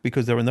 pack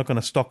because they're not going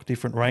to stock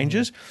different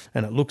ranges,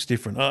 and it looks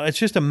different. It's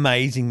just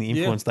amazing the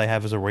influence they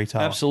have as a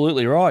retailer.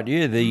 Absolutely right.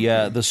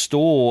 Yeah, the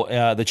store,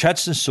 the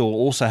Chadstone store,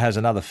 also has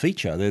another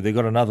feature. They've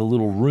got another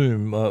little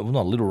room,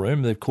 not a little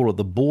room, they call it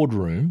the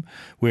boardroom,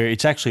 where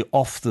it's actually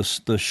off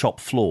the shop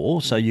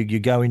floor. So you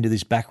go into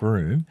this back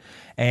room,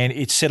 and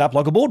it's set up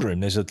like a boardroom.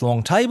 There's a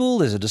long table,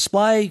 there's a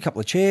display, a couple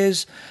of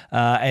chairs,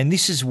 and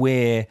this is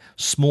where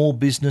small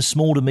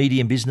to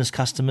medium business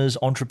customers,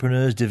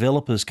 entrepreneurs,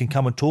 developers can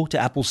come and talk to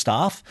Apple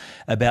staff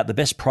about the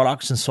best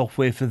products and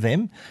software for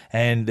them.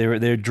 And there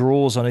are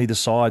drawers on either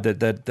side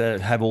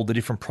that have all the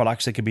different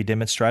products that can be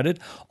demonstrated.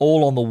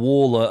 All on the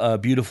wall are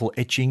beautiful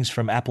etchings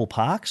from Apple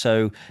Park,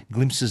 so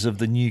glimpses of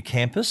the new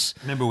campus.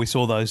 Remember, we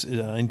saw those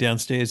in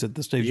downstairs at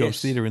the Steve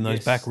Jobs Theatre in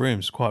those back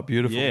rooms. Quite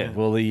beautiful. Yeah.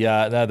 Well, they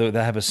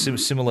have a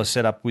similar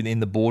setup within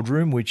the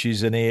boardroom, which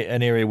is an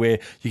area where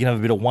you can have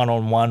a bit of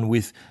one-on-one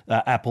with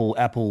Apple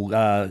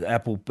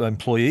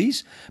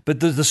employees. But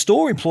the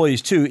store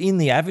employees too, in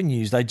the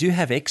avenues, they do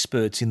have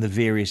experts in the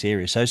various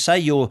areas. So say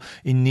you're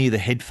near the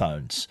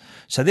headphones.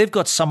 So they've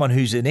got someone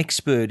who's an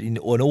expert, an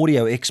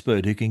audio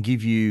expert, who can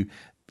give you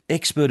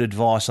expert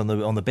advice on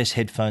the best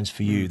headphones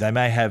for you. They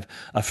may have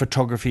a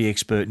photography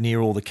expert near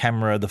all the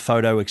camera, the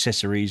photo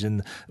accessories,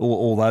 and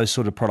all those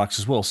sort of products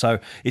as well. So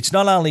it's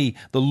not only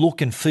the look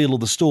and feel of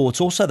the store,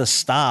 it's also the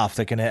staff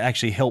that can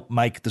actually help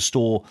make the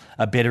store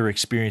a better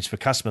experience for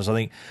customers. I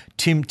think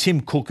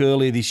Tim Cook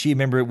earlier this year,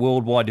 member at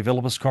Worldwide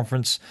Developers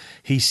Conference,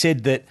 he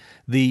said that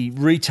the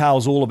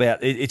retail's all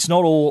about, it's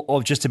not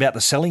all just about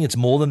the selling, it's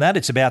more than that.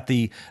 It's about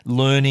the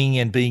learning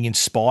and being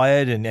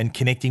inspired and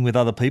connecting with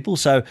other people.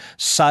 So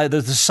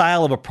the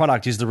sale of a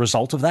product is the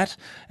result of that.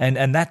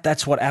 And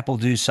that's what Apple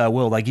do so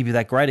well. They give you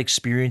that great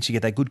experience, you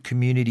get that good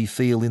community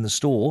feel in the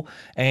store,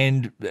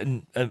 and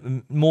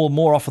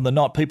more often than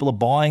not, people are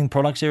buying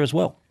products there as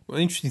well. Well,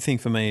 the interesting thing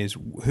for me is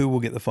who will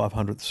get the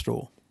 500th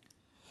store?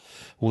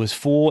 Well, there's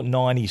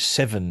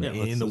 497 in the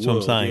world. That's what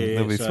I'm saying.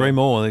 There'll be 3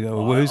 more. They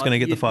go, well, who's going to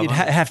get the 500?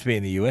 It'd have to be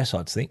in the US,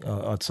 I'd say.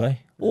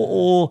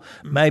 Or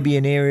maybe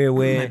an area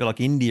where... Maybe like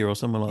India or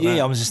something like that.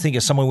 Yeah, I was just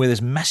thinking somewhere where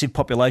there's massive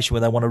population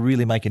where they want to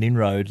really make an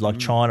inroad, like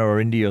China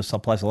or India or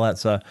someplace like that.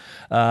 So,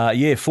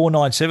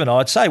 497.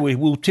 I'd say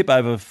we'll tip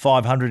over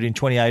 500 in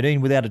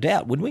 2018 without a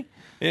doubt, wouldn't we?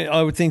 Yeah,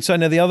 I would think so.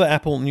 Now, the other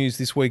Apple news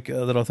this week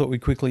that I thought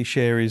we'd quickly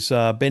share is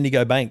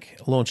Bendigo Bank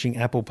launching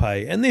Apple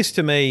Pay. And this,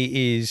 to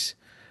me, is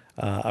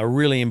a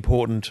really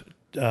important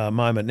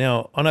moment.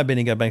 Now, I know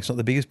Bendigo Bank's not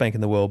the biggest bank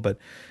in the world, but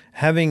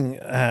having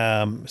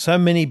so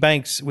many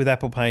banks with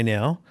Apple Pay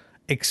now,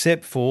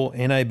 except for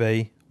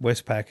NAB,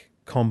 Westpac,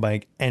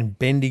 CommBank and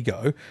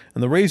Bendigo,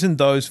 and the reason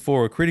those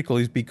 4 are critical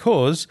is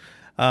because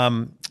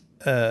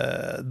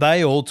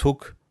they all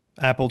took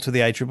Apple to the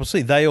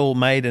ACCC. They all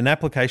made an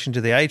application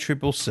to the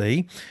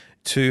ACCC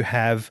to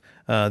have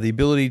the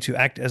ability to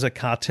act as a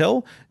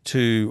cartel,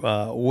 to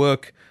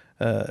work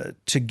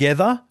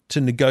together to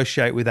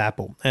negotiate with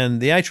Apple.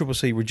 And the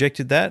ACCC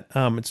rejected that.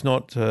 It's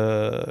not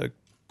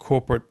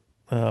corporate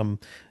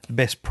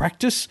best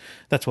practice.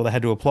 That's why they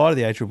had to apply to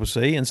the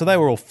ACCC. And so they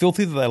were all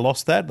filthy that they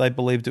lost that. They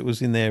believed it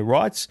was in their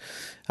rights.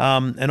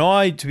 And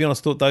I, to be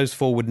honest, thought those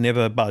 4 would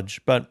never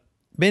budge. But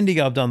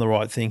Bendigo have done the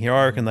right thing here.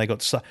 I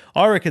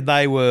reckon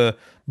they were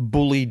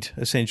bullied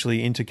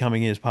essentially into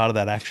coming in as part of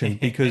that action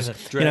because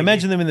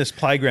imagine them in this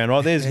playground,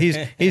 right?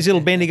 Here's little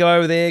Bendigo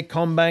over there,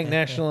 CommBank,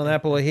 National, and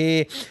Apple are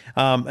here,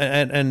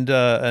 and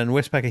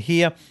Westpac are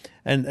here.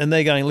 And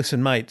they're going,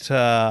 listen, mate,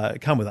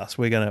 come with us.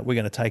 We're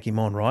gonna take him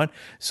on, right?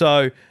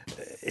 So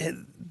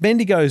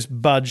Bendigo's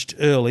budged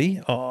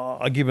early,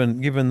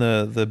 given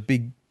the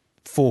big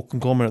four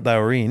conglomerate they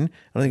were in.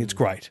 I think it's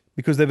great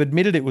because they've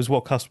admitted it was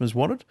what customers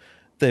wanted.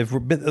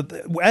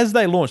 As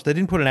they launched, they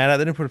didn't put an ad out,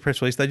 they didn't put a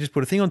press release, they just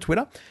put a thing on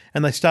Twitter,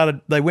 and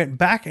they went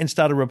back and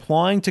started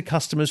replying to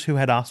customers who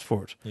had asked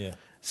for it. Yeah,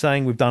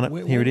 saying we've done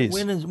it. Here it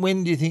is.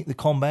 When do you think the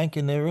CommBank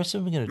and the rest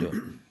of them are going to do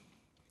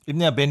it?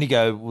 Now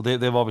Bendigo, well,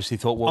 they've obviously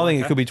thought, well, I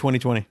think it could be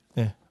 2020.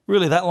 Yeah,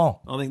 really that long?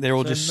 I think they're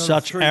all just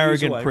such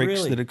arrogant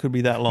pricks that it could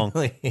be that long.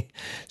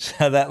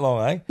 So that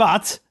long, eh?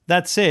 But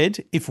that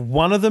said, if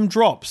one of them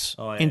drops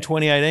in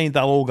 2018,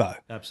 they'll all go.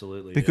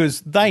 Absolutely.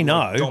 Because they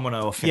know.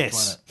 Domino effect.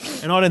 Yes.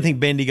 And I don't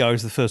think Bendigo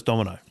is the first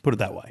domino, put it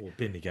that way. Well,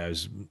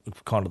 Bendigo's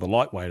kind of the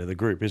lightweight of the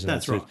group, isn't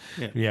That's it?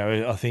 right.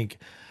 Yeah. I think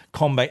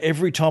CommBank,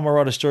 every time I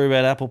write a story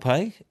about Apple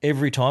Pay,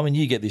 every time, and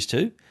you get this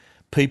too,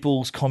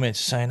 people's comments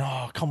saying,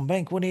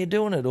 CommBank, when are you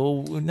doing it?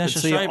 Or National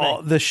Australia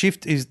Bank. The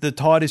shift is, the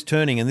tide is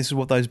turning, and this is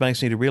what those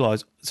banks need to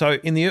realise. So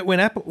when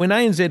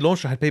ANZ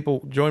launched, I had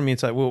people join me and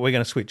say, well, we're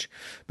going to switch.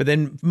 But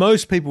then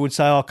most people would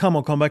say, come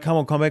on, CommBank, come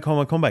on, CommBank, come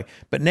on, CommBank.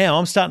 But now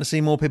I'm starting to see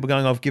more people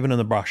going, I've given them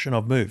the brush and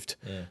I've moved.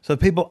 Yeah. So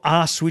people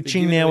are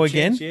switching now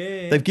again.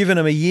 Yeah. They've given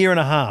them a year and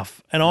a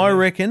half. And I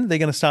reckon they're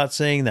going to start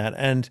seeing that.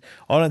 And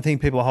I don't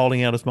think people are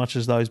holding out as much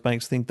as those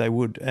banks think they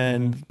would.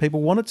 And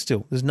people want it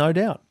still. There's no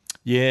doubt.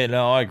 Yeah,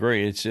 no, I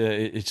agree.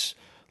 It's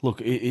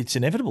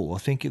inevitable. I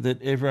think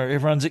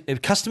that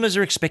customers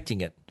are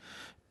expecting it,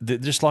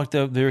 just like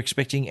they're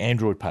expecting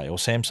Android Pay or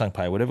Samsung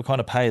Pay, whatever kind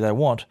of pay they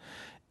want.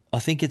 I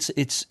think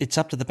it's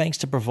up to the banks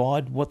to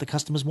provide what the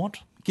customers want.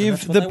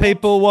 Give the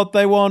people what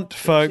they want,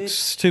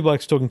 folks. Two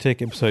Blokes Talking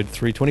Tech, episode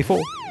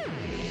 324.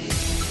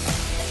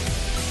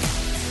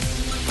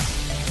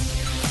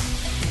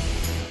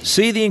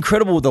 See the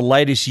incredible with the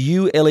latest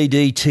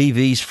ULED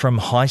TVs from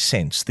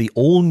Hisense. The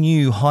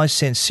all-new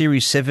Hisense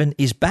Series 7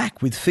 is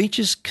back with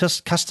features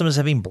customers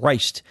have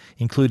embraced,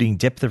 including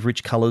depth of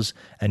rich colours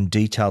and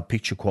detailed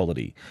picture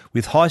quality.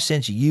 With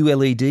Hisense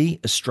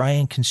ULED,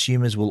 Australian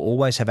consumers will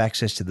always have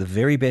access to the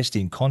very best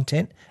in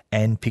content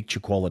and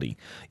picture quality.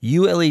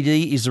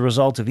 ULED is the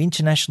result of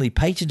internationally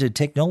patented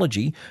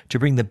technology to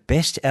bring the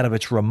best out of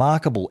its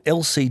remarkable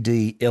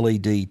LCD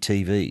LED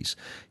TVs.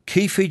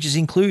 Key features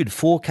include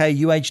 4K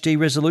UHD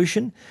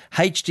resolution,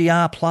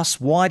 HDR plus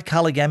wide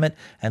colour gamut,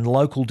 and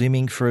local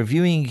dimming for a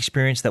viewing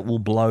experience that will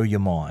blow your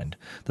mind.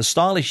 The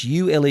stylish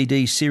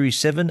ULED Series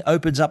 7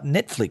 opens up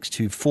Netflix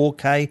to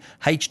 4K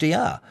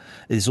HDR.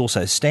 There's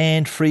also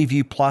Stand,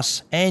 Freeview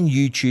Plus, and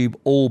YouTube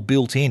all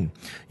built in.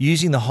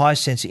 Using the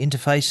Hisense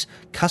interface,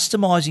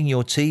 customising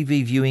your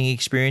TV viewing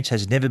experience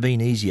has never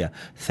been easier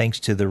thanks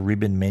to the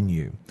ribbon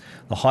menu.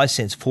 The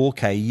Hisense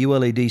 4K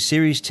ULED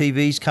Series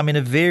TVs come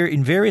in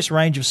various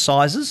range of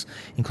sizes,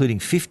 including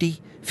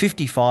 50,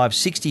 55,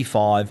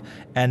 65,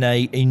 and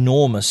an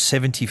enormous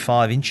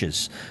 75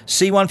 inches.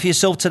 See one for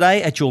yourself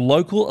today at your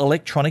local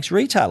electronics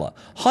retailer.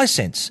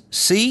 Hisense,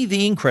 see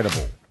the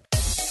incredible.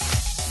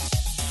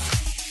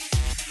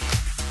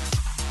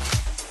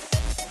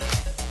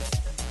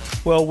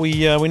 Well,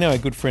 we know our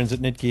good friends at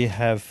Netgear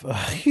have a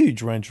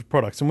huge range of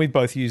products, and we've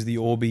both used the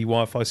Orbi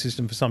Wi-Fi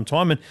system for some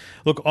time. And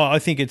look, I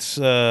think it's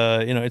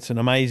it's an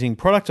amazing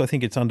product. I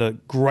think it's under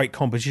great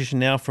competition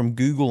now from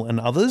Google and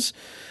others.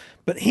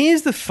 But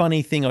here's the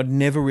funny thing I'd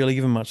never really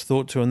given much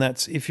thought to, and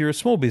that's if you're a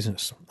small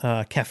business,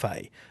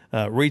 cafe,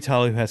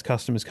 retailer who has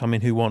customers come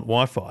in who want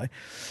Wi-Fi.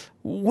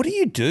 What do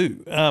you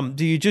do?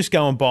 Do you just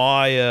go and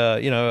buy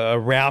a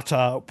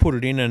router, put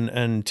it in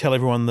and tell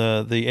everyone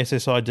the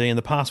SSID and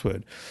the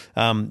password?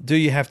 Do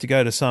you have to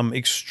go to some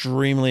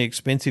extremely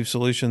expensive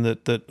solution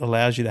that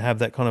allows you to have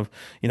that kind of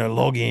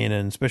login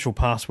and special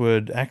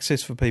password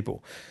access for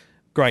people?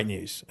 Great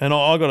news. And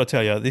I got to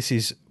tell you, this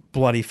is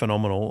bloody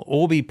phenomenal.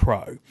 Orbi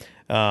Pro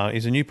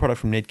is a new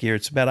product from Netgear.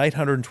 It's about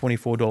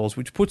 $824,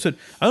 which puts it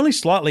only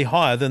slightly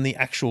higher than the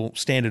actual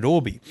standard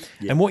Orbi.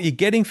 Yep. And what you're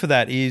getting for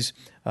that is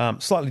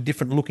slightly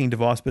different looking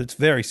device, but it's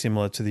very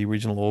similar to the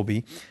original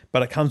Orbi.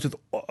 But it comes with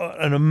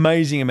an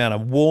amazing amount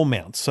of wall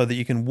mounts so that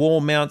you can wall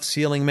mount,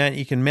 ceiling mount.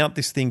 You can mount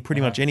this thing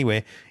pretty much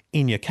anywhere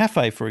in your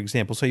cafe, for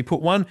example. So you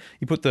put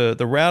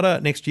the router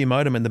next to your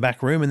modem in the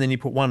back room, and then you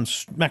put one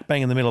smack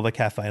bang in the middle of the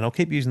cafe. And I'll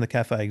keep using the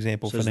cafe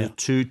example for now.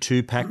 So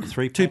two-pack,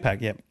 3-pack?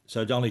 2-pack, yep.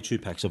 So only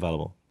 2-packs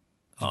available?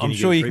 I'm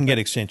sure you can get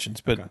extensions,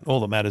 but all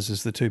that matters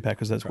is the 2-pack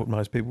because that's what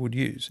most people would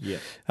use. Yeah.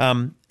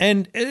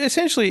 And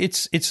essentially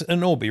it's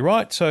an Orbi,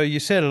 right? So you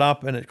set it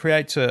up and it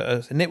creates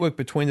a network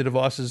between the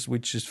devices,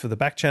 which is for the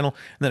back channel,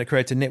 and then it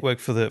creates a network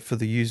for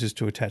the users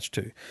to attach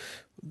to.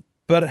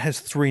 but it has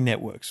 3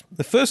 networks.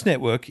 The first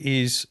network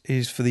is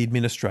for the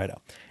administrator,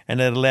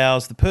 and it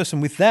allows the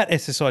person with that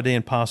SSID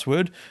and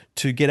password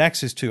to get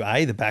access to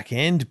A, the back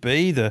end,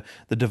 B, the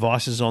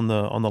devices on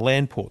the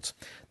LAN ports.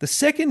 The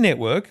second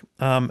network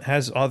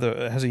has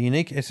a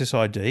unique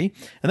SSID,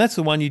 and that's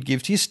the one you'd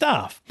give to your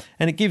staff,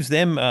 and it gives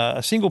them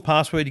a single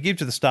password you give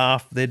to the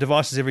staff. Their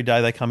devices every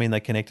day they come in,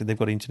 they connect it, they've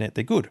got internet,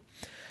 they're good.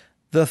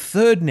 The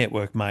third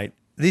network, mate.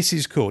 This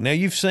is cool. Now,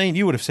 you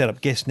would have set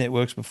up guest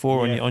networks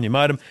before on your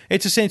modem.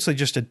 It's essentially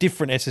just a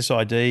different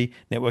SSID,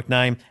 network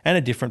name, and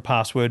a different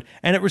password,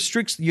 and it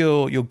restricts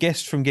your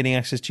guests from getting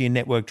access to your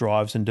network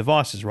drives and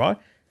devices, right?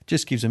 It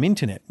just gives them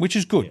internet, which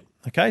is good. Yeah.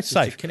 Okay, it's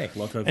safe. Connect,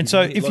 like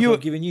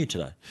I've given you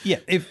today. Yeah,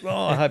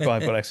 I hope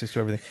I've got access to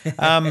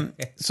everything.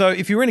 So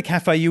if you're in a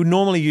cafe, you would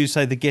normally use,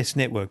 say, the guest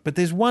network, but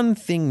there's one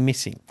thing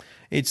missing.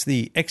 It's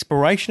the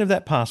expiration of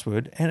that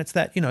password, and it's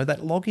that that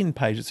login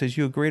page that says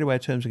you agree to our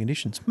terms and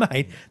conditions.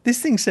 Mate,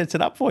 this thing sets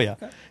it up for you.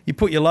 Okay. You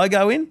put your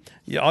logo in.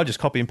 I just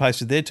copy and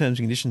pasted their terms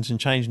and conditions and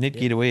changed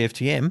Netgear to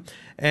EFTM.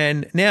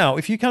 And now,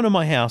 if you come to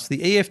my house, the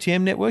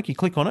EFTM network, you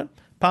click on it,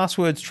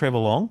 password's Trevor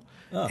Long.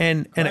 Oh,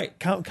 and it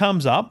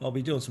comes up. I'll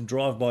be doing some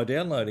drive-by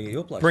downloading at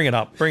your place. Bring it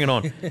on.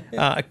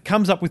 It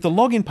comes up with the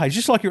login page,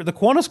 just like you're at the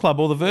Qantas Club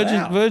or the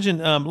Virgin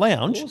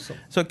Lounge. Awesome.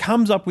 So it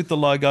comes up with the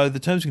logo, the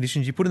terms and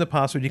conditions. You put in the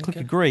password, you click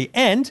agree,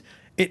 and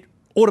it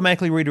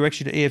automatically redirects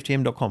you to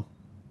EFTM.com.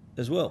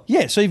 As well?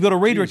 Yeah, so you've got a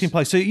redirect in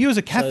place. So you as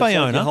a cafe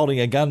owner... you're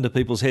holding a gun to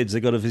people's heads,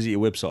 they've got to visit your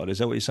website. Is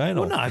that what you're saying?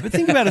 Well, no, but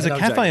think about it as a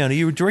cafe owner.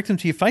 You would direct them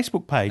to your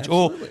Facebook page.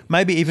 Absolutely. Or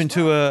maybe even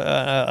to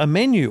a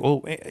menu.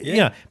 Or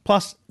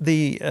plus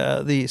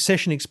the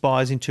session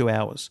expires in 2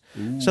 hours.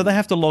 Ooh. So they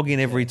have to log in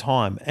every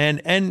time.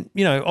 And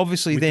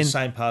obviously with then... the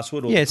same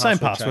password? Or same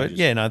password. Changes?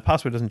 Yeah, no, the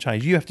password doesn't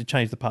change. You have to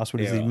change the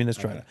password as the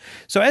administrator. Okay.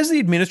 So as the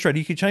administrator,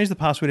 you could change the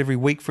password every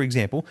week, for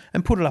example,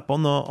 and put it up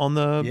on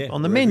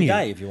the menu.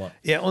 Every day if you want.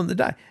 Yeah, on the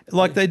day.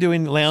 Like they do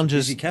in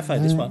lounges. Cafe,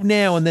 this one.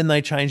 Now and then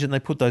they change it and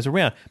they put those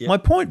around. Yep. My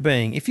point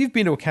being, if you've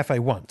been to a cafe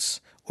once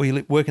or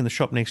you work in the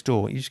shop next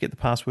door, you just get the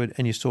password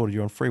and you're sorted.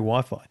 You're on free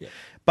Wi-Fi. Yep.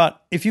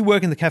 But if you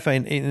work in the cafe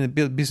in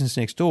the business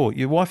next door,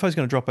 your Wi-Fi is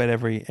going to drop out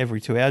every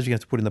 2 hours. You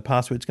have to put in the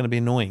password. It's going to be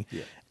annoying.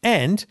 Yep.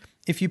 And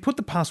if you put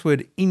the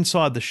password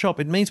inside the shop,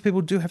 it means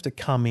people do have to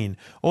come in.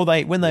 Or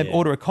when they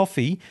order a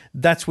coffee,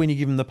 that's when you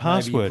give them the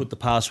password. Maybe you put the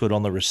password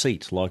on the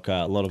receipt like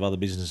a lot of other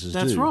businesses do.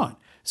 That's right.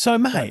 So,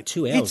 mate,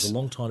 2 hours is a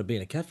long time to be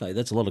in a cafe.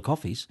 That's a lot of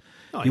coffees.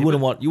 You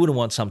wouldn't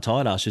want some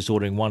tight ass just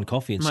ordering one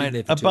coffee and sitting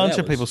there for 2 hours. A bunch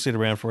of people sit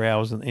around for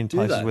hours in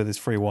places where there's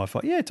free Wi-Fi.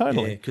 Yeah,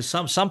 totally. Yeah, because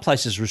some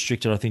places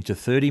restricted, I think, to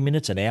 30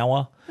 minutes, an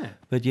hour.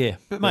 Yeah.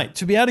 But mate,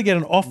 to be able to get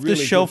an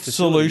off-the-shelf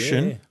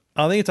solution. Yeah.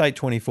 I think it's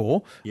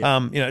 $824,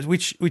 yep.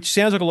 Which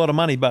sounds like a lot of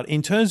money, but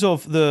in terms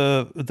of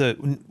the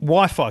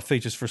Wi-Fi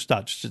features for a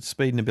start, just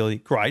speed and ability,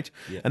 great,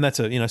 yep. And that's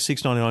a $6.99,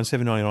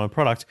 $7.99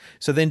 product.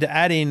 So then to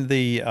add in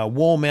the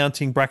wall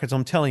mounting brackets,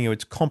 I'm telling you,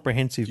 it's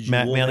comprehensive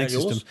mounting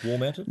system. Wall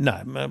mounted? No,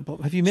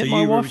 have you met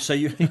my wife? So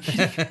you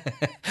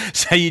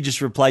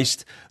just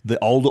replaced the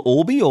older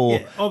Orbi,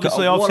 or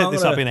obviously I've set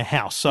this up in a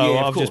house, so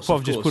I've just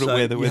put it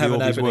where the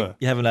Orbis were.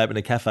 You haven't opened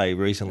a cafe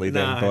recently,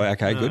 then? No,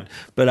 okay, good.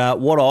 But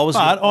what I was,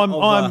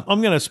 I'm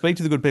going to speak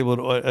to the good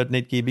people at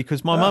Netgear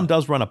because my mum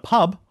does run a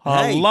pub.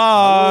 Hey.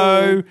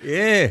 Hello.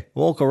 Yeah.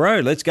 Walker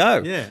Road. Let's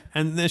go. Yeah.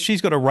 And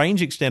she's got a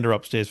range extender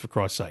upstairs, for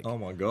Christ's sake. Oh,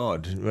 my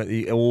God.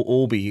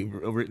 Orbi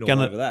written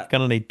all over that.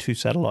 Going to need 2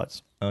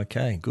 satellites.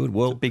 Okay, good.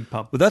 Well, it's a big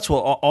pub. Well, that's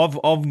what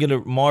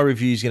my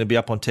review is going to be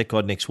up on Tech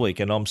Guide next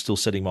week, and I'm still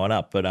setting mine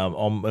up. But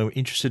I'm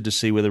interested to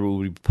see whether it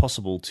will be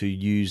possible to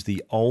use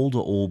the older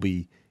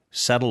Orbi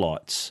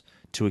satellites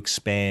to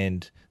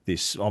expand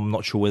this. I'm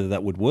not sure whether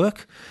that would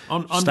work.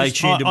 Stay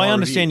tuned to my I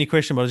understand your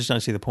question, but I just don't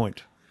see the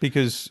point.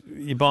 Because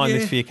you're buying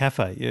this for your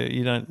cafe.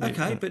 You don't...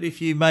 Okay, but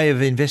if you may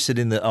have invested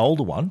in the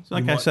older one...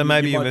 Okay, so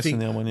maybe you invest in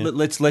the older one, yeah.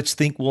 Let's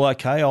think, well,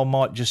 okay, I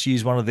might just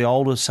use one of the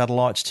older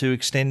satellites to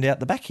extend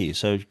out the back here,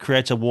 so it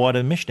creates a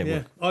wider mesh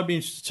network. Yeah, I'd be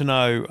interested to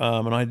know,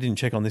 and I didn't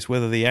check on this,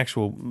 whether the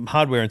actual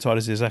hardware inside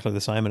is exactly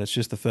the same and it's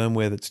just the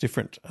firmware that's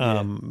different.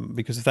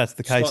 Because if that's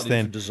the case,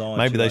 then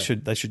maybe they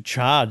should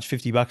charge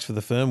 $50 for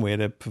the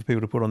firmware for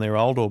people to put on their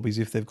old Orbies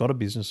if they've got a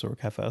business or a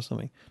cafe or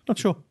something. Not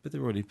sure. But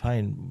they're already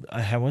paying...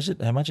 How much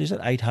is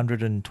it?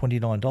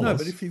 $829. No,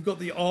 but if you've got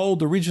the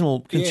old original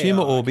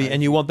consumer Orbi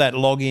and you want that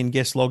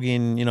guest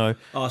login,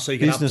 so you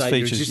can business update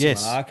features, your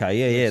yes. One.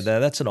 Okay,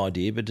 that's an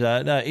idea. But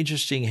no,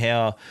 interesting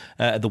how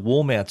the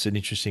wall mount's an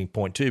interesting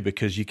point too,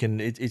 because you can.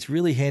 It's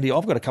really handy.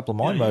 I've got a couple of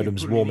my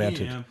modems wall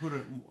mounted. Put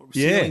it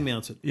ceiling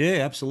mounted.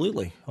 Yeah,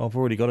 absolutely. I've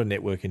already got a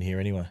network in here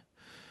anyway.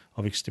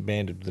 I've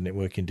expanded the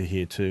network into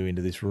here too,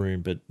 into this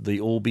room, but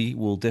the Orbi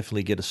will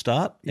definitely get a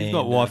start. You've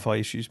got Wi-Fi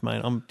issues, mate.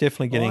 I'm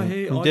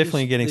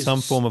definitely getting some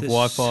form of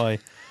Wi-Fi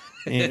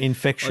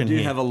infection. I do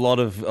have a lot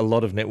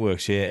of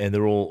networks, and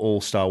they're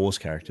all Star Wars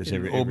characters.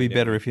 It'd all be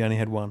better if you only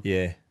had one.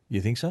 Yeah, you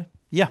think so?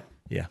 Yeah.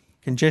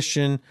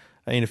 Congestion,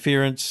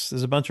 interference.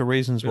 There's a bunch of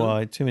reasons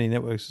why too many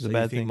networks is a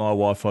bad thing. My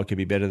Wi-Fi could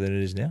be better than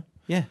it is now?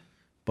 Yeah.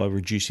 By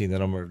reducing the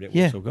number of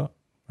networks I've got.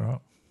 All right.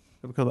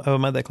 Have I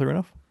made that clear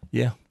enough?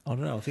 Yeah, I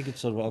don't know. I think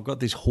it's sort of, I've got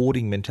this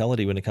hoarding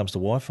mentality when it comes to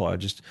Wi-Fi.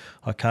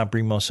 I can't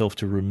bring myself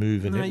to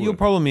remove a network. Your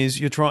problem is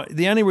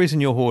the only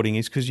reason you're hoarding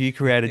is because you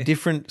create a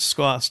different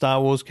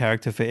Star Wars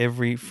character for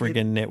every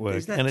friggin'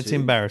 network, and it's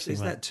embarrassing.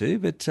 There's that too,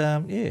 but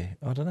I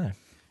don't know.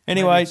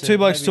 Anyway, Two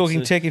Blokes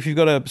Talking Tech. If you've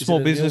got a small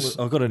business,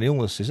 I've got an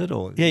illness, is it?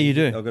 Or yeah, you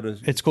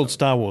do. It's called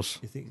Star Wars.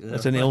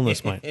 It's an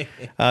illness, mate.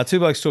 Two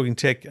Blokes Talking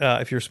Tech.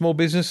 If you're a small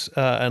business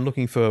and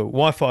looking for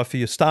Wi-Fi for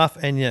your staff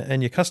and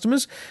your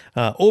customers,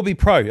 Orbi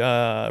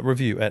Pro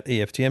review at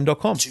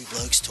EFTM.com. Two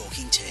Blokes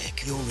Talking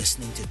Tech. You're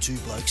listening to Two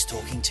Blokes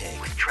Talking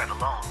Tech with Trevor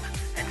Long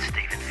and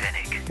Stephen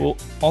Fennick. Well,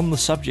 on the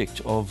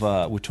subject of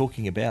we're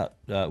talking about,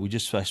 we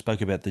just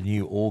spoke about the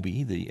new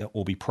Orbi, the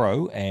Orbi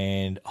Pro,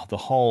 and the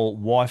whole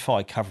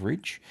Wi-Fi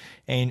coverage.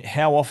 And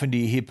how often do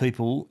you hear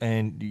people,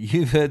 and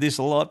you've heard this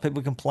a lot,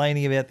 people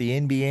complaining about the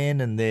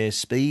NBN and their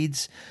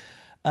speeds?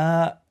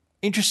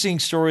 Interesting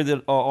story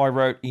that I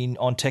wrote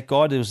on Tech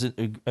Guide. There was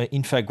an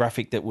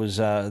infographic that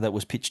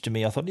was pitched to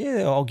me. I thought,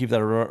 yeah, I'll give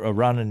that a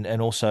run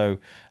and also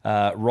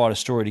write a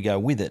story to go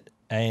with it.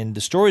 And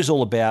the story is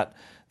all about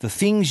the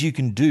things you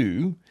can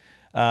do,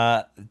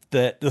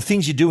 the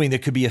things you're doing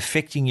that could be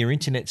affecting your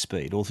internet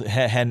speed,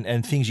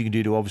 and things you can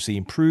do to obviously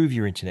improve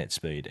your internet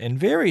speed, and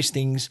various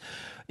things.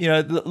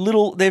 They're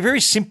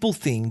very simple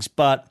things,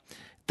 but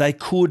they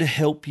could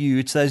help you.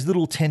 It's those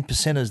little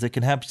 10%ers that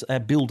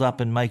can build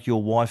up and make your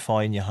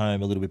Wi-Fi in your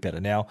home a little bit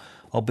better. Now,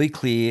 I'll be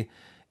clear,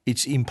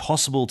 it's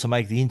impossible to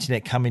make the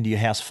internet come into your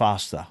house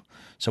faster.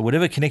 So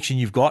whatever connection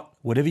you've got,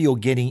 whatever you're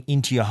getting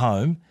into your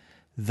home,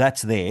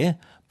 that's there.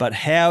 But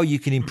how you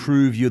can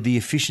improve the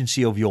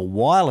efficiency of your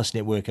wireless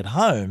network at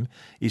home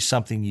is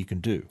something you can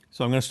do.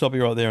 So I'm going to stop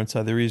you right there and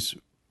say there is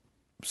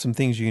some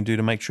things you can do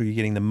to make sure you're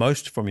getting the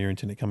most from your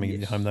internet coming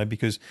into your home, though,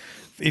 because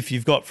if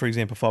you've got, for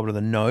example, fibre to the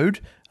node,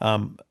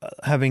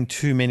 having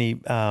too many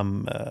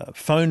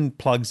phone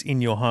plugs in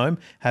your home,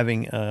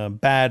 having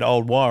bad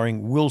old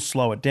wiring will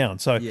slow it down.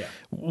 So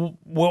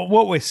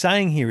what we're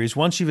saying here is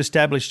once you've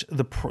established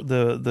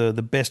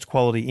the best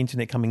quality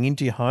internet coming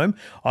into your home,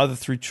 either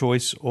through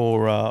choice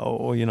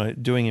or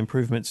doing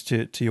improvements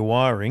to your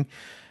wiring,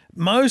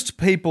 most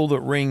people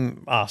that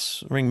ring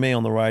me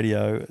on the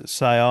radio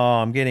say,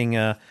 I'm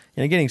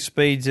getting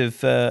speeds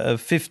of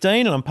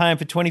 15 and I'm paying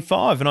for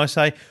 25. And I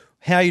say,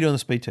 how are you doing the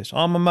speed test?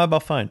 I'm on a mobile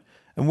phone.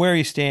 And where are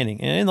you standing?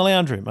 In the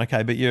lounge room.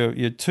 Okay, but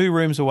you're 2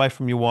 rooms away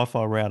from your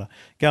Wi-Fi router.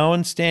 Go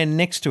and stand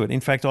next to it.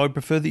 In fact, I would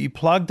prefer that you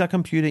plug a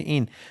computer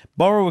in.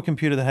 Borrow a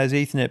computer that has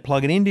Ethernet,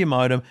 plug it into your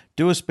modem,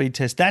 do a speed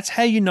test. That's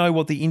how you know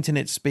what the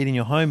internet speed in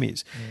your home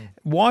is.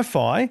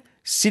 Wi-Fi,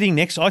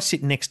 I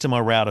sit next to my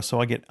router, so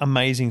I get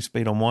amazing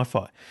speed on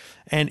Wi-Fi.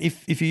 And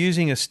if you're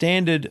using a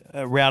standard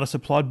router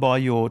supplied by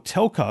your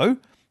telco,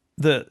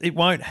 it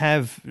won't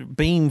have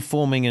beam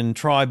forming and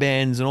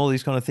tri-bands and all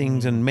these kind of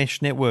things and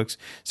mesh networks.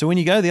 So when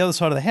you go to the other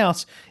side of the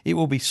house, it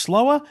will be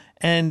slower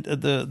and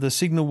the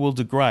signal will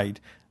degrade.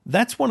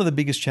 That's one of the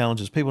biggest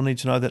challenges. People need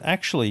to know that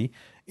actually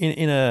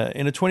in a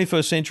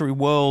 21st century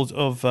world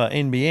of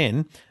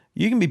NBN,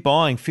 you can be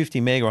buying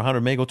 50 meg or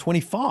 100 meg or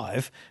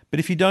 25, but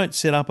if you don't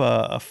set up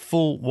a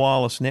full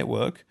wireless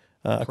network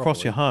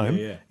across your home,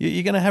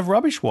 you're going to have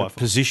rubbish Wi-Fi.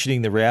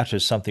 Positioning the router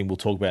is something we'll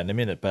talk about in a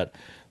minute, but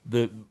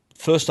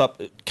first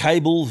up,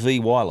 cable v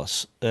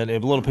wireless. And a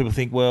lot of people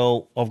think,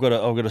 well, I've got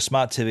a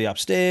smart TV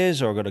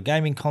upstairs or I've got a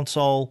gaming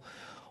console.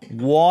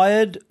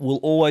 Wired will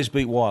always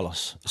beat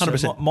wireless. 100%.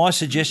 So my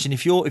suggestion,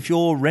 if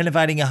you're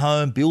renovating a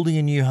home, building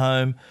a new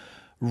home,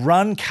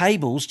 run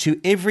cables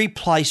to every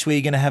place where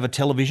you're going to have a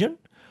television.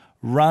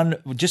 Run,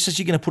 just as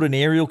you're going to put an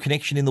aerial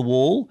connection in the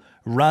wall,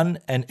 run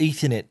an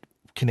Ethernet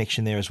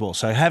connection there as well.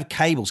 So have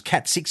cables,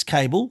 Cat6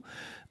 cable,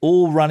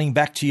 all running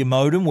back to your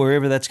modem,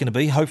 wherever that's going to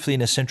be, hopefully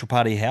in a central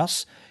part of your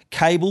house.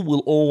 Cable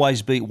will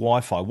always beat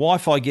Wi-Fi.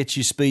 Wi-Fi gets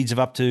you speeds of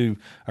up to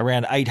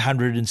around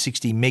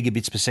 860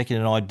 megabits per second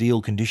in ideal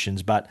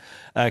conditions, but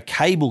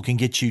cable can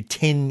get you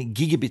 10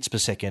 gigabits per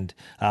second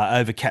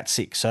over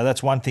Cat6. So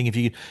that's one thing. If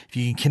you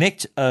can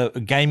connect a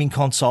gaming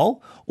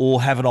console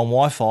or have it on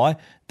Wi-Fi,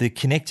 the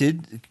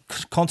connected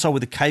console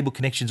with a cable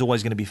connection is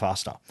always going to be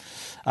faster.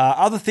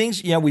 Other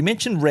things, we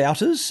mentioned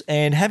routers,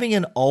 and having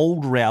an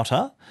old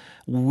router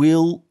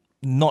will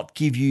not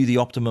give you the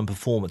optimum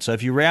performance. So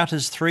if your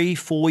router's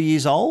 3-4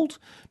 years old,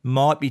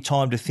 might be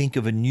time to think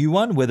of a new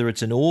one, whether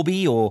it's an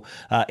Orbi or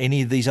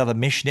any of these other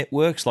mesh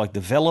networks like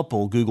the Velop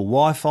or Google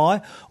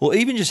Wi-Fi, or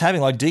even just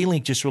having, like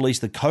D-Link just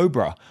released the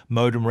Cobra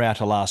modem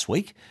router last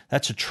week.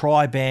 That's a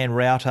tri-band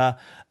router.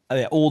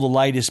 All the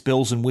latest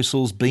bells and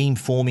whistles, beam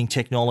forming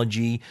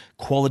technology,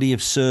 quality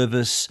of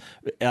service,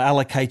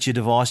 allocate your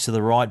device to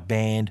the right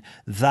band.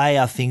 They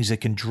are things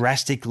that can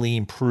drastically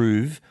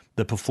improve the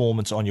the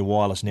performance on your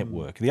wireless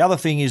network. The other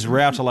thing is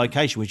router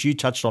location, which you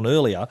touched on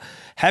earlier.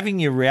 Having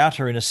your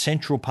router in a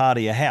central part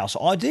of your house,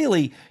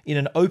 ideally in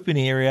an open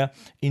area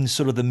in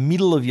sort of the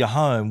middle of your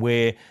home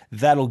where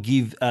that'll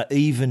give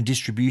even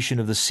distribution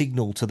of the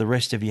signal to the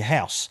rest of your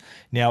house.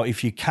 Now,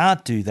 if you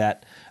can't do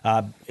that,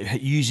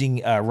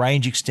 using a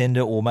range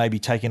extender or maybe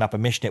taking up a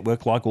mesh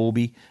network like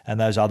Orbi and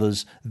those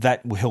others,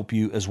 that will help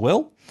you as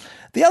well.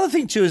 The other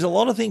thing too is a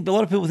lot of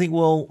people think,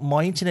 well,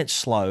 my internet's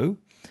slow,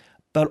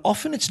 but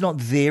often it's not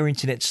their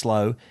internet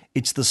slow,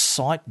 it's the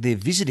site they're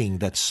visiting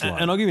that's slow.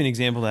 And I'll give you an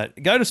example of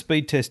that. Go to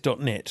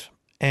speedtest.net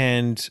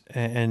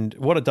and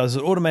what it does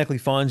is it automatically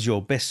finds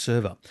your best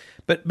server.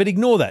 But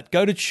ignore that.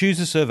 Go to choose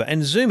a server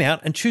and zoom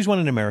out and choose one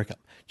in America.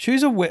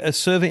 Choose a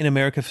server in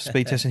America for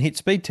speed test and hit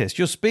speed test.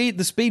 The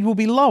speed will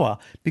be lower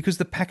because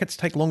the packets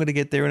take longer to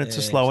get there and it's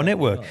a slower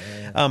network.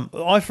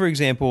 I, for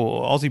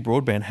example, Aussie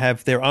Broadband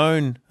have their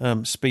own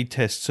speed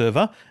test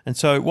server. And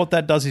so what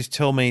that does is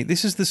tell me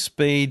this is the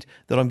speed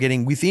that I'm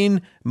getting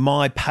within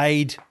my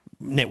paid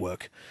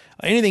network.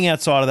 Anything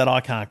outside of that, I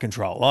can't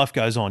control. Life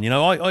goes on. You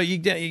know,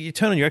 you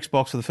turn on your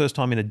Xbox for the first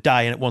time in a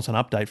day and it wants an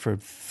update for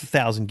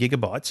 1,000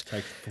 gigabytes.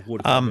 Takes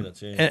 45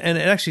 minutes, yeah. And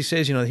it actually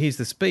says, you know, here's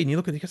the speed. And you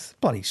look at it, it's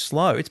bloody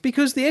slow. It's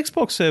because the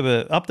Xbox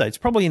server update's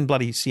probably in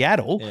bloody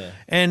Seattle. Yeah.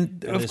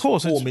 And of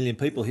course, 4 million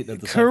people hitting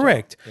at the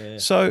correct. same time. Yeah.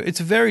 So it's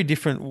very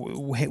different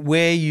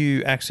where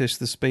you access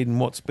the speed and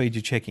what speed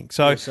you're checking.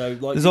 So,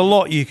 there's a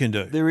lot you can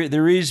do.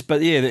 There is,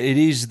 but yeah, it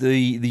is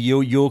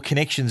your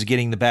connection's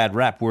getting the bad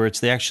rap where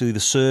it's actually the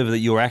server that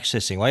you're accessing.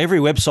 Like every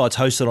website's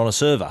hosted on a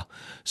server.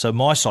 So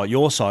my site,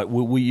 your site,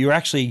 you're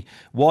actually,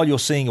 while you're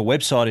seeing a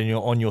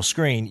website on your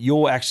screen,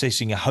 you're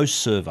accessing a host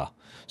server.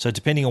 So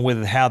depending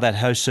on how that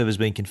host server has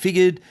been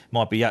configured,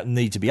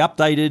 need to be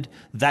updated,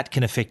 that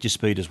can affect your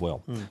speed as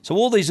well. So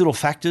all these little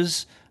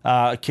factors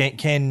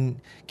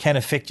can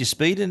affect your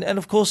speed, and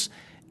of course,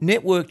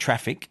 network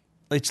traffic.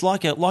 It's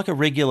like a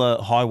regular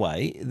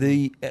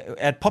highway.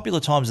 At popular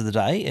times of the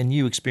day, and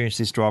you experienced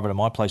this driving to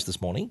my place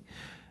this morning.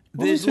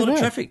 There's a lot of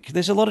traffic.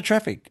 There's a lot of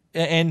traffic,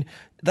 and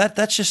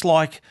that's just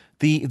like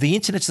the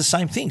internet's the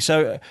same thing.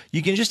 So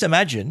you can just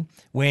imagine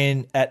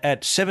when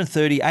at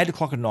 7:30, 8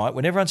 o'clock at night,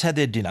 when everyone's had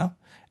their dinner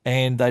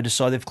and they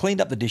decide they've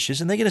cleaned up the dishes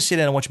and they're going to sit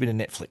down and watch a bit of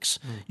Netflix.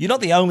 You're not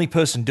the only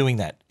person doing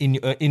that on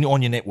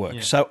your network.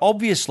 Yeah. So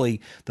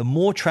obviously, the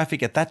more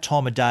traffic at that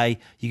time of day,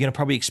 you're going to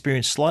probably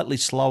experience slightly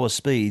slower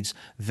speeds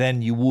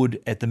than you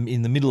would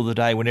in the middle of the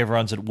day when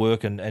everyone's at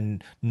work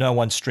and no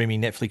one's streaming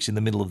Netflix in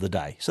the middle of the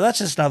day. So that's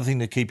just another thing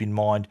to keep in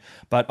mind.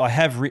 But I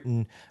have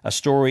written a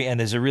story and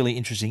there's a really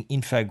interesting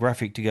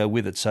infographic to go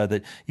with it so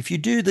that if you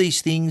do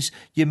these things,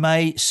 you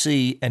may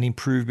see an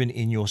improvement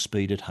in your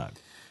speed at home.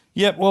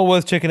 Yep, well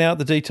worth checking out.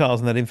 The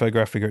details on that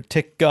infographic are at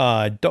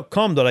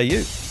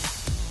techguide.com.au.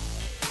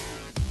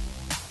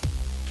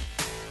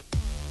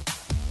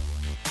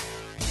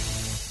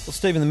 Well,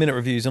 Stephen, the minute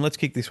reviews, and let's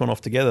kick this one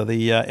off together.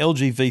 The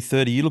LG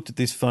V30, you looked at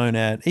this phone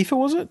at IFA,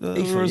 was it?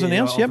 IFA, was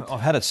announced? Yep. I've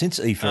had it since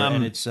IFA,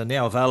 and it's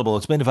now available.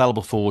 It's been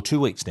available for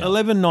 2 weeks now.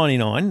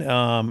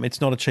 $11.99.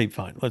 It's not a cheap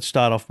phone. Let's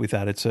start off with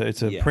that. It's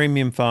a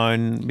premium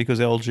phone because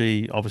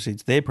LG, obviously,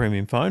 it's their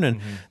premium phone, and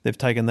they've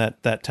taken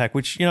that tack,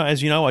 which,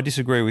 as you know, I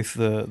disagree with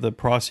the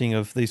pricing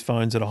of these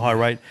phones at a high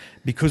rate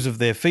because of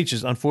their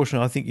features.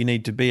 Unfortunately, I think you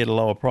need to be at a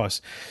lower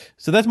price.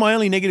 So that's my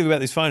only negative about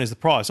this phone is the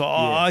price.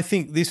 I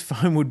think this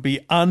phone would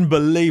be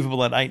unbelievable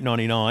at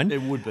 $899.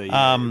 It would be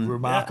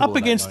remarkable. Up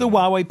against the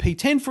Huawei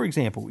P10, for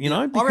example.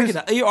 Because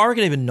I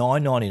reckon even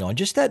 $999.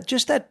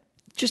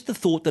 Just the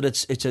thought that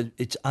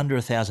it's under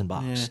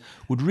 $1,000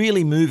 would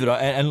really move it.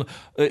 And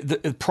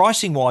the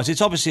pricing wise,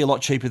 it's obviously a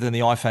lot cheaper than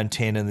the iPhone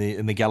 10 and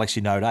the Galaxy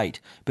Note 8,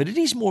 but it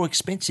is more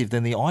expensive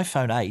than the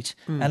iPhone 8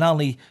 and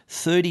only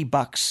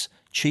 $30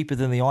 cheaper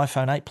than the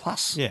iPhone 8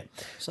 Plus. Yeah.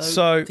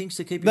 So things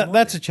to keep in mind.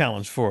 That's a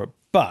challenge for it.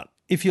 But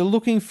if you're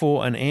looking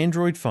for an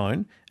Android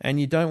phone and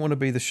you don't want to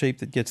be the sheep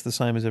that gets the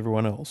same as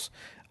everyone else,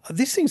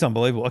 this thing's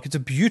unbelievable. Like, it's a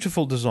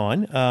beautiful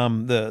design.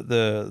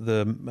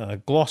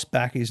 The gloss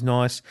back is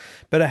nice,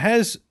 but it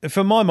has,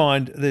 for my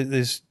mind,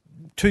 there's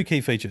two key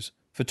features: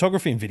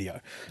 photography and video.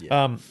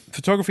 Yeah.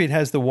 Photography, it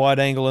has the wide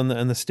angle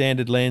and the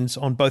standard lens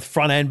on both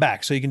front and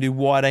back, so you can do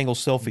wide angle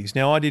selfies.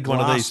 Now, I did one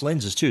of these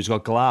lenses too. It's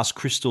got glass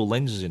crystal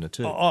lenses in it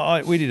too.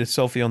 We did a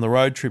selfie on the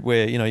road trip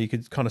where you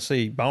could kind of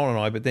see Bowen and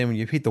I, but then when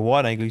you hit the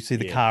wide angle, you see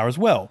the car as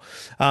well.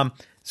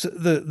 So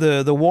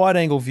the wide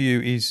angle view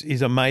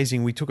is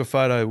amazing. We took a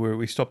photo where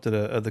we stopped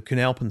at the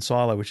Kunalpin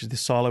silo, which is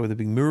this silo with a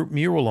big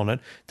mural on it.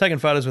 Taking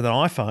photos with an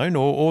iPhone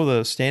or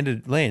the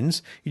standard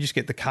lens, you just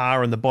get the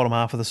car and the bottom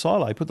half of the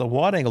silo. You put the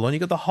wide angle on, you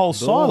got the whole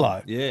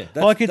silo. Yeah,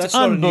 it's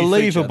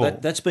unbelievable.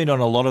 That's been on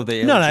a lot of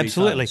the LG no,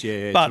 absolutely. Phones.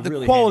 Yeah, but the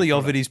really quality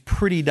of it is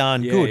pretty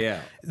darn good.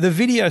 Yeah. The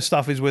video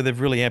stuff is where they've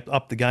really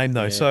upped the game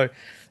though. Yeah. So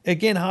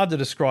again, hard to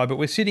describe, but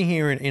we're sitting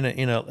here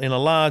in a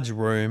large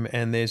room,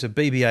 and there's a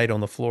BB-8 on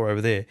the floor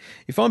over there.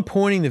 If I'm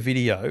pointing the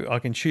video, I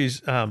can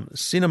choose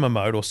cinema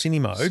mode or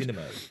cine mode,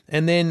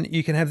 and then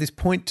you can have this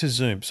point to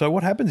zoom. So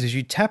what happens is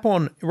you tap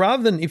on,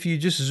 rather than if you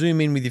just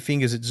zoom in with your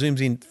fingers, it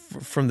zooms in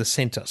from the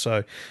center.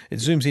 So it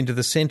zooms into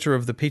the center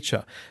of the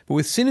picture. But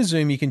with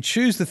CineZoom, you can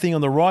choose the thing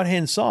on the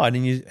right-hand side,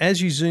 and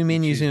as you zoom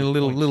in using a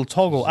little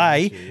toggle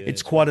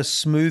it's quite a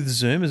smooth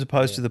zoom as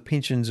opposed to the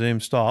pinch and zoom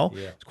style.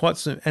 Yeah. It's quite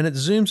smooth, and it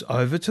zooms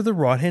over to the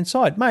right-hand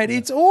side. Mate,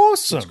 it's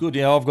awesome. It's good.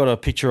 Yeah, I've got a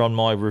picture on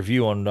my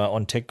review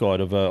on Tech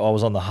Guide of I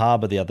was on the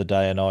harbour the other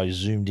day, and I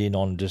zoomed in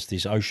on just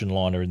this ocean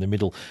liner in the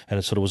middle, and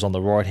it sort of was on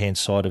the right-hand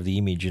side of the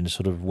image and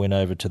sort of went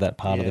over to that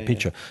part of the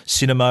picture.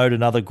 Cine Mode,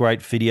 another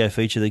great video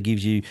feature that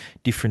gives you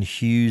different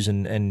hues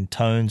and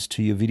tones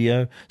to your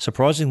video.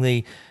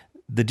 Surprisingly,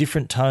 the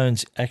different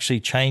tones actually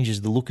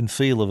changes the look and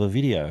feel of a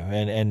video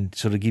and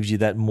sort of gives you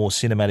that more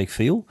cinematic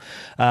feel.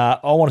 I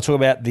want to talk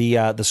about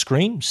the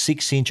screen,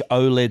 6-inch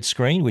OLED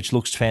screen, which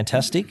looks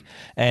fantastic.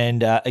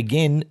 And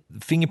again,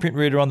 fingerprint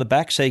reader on the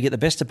back, so you get the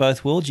best of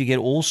both worlds. You get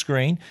all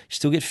screen, you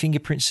still get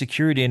fingerprint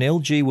security. And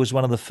LG was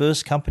one of the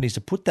first companies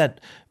to put that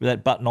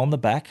button on the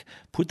back,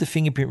 put the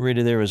fingerprint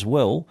reader there as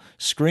well.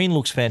 Screen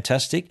looks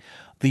fantastic.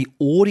 The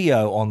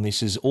audio on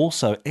this is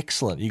also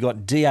excellent. You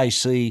got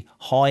DAC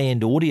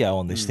high-end audio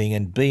on this thing,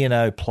 and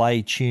B&O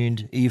Play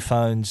tuned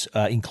earphones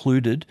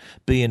included.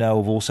 B&O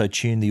have also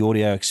tuned the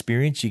audio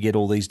experience. You get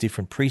all these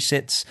different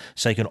presets,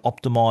 so you can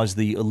optimize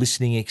the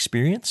listening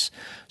experience.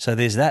 So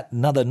there's that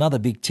another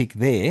big tick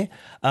there.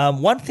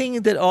 One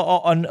thing that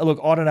look,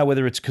 I don't know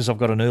whether it's because I've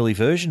got an early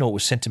version or it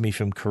was sent to me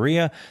from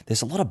Korea.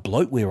 There's a lot of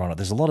bloatware on it.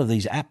 There's a lot of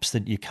these apps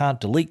that you can't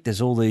delete.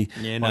 There's all the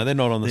they're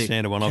not on the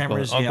standard one. I've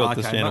got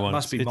the standard one.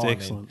 Must be it's mine,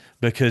 excellent.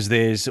 Because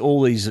there's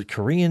all these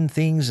Korean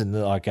things and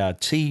like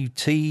T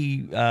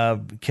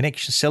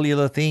connection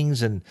cellular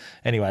things, and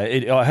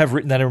anyway, I have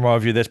written that in my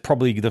review. That's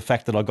probably the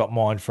fact that I got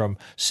mine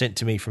sent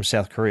to me from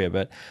South Korea.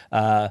 But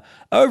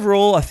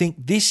overall, I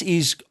think this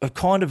is a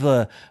kind of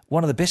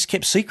one of the best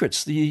kept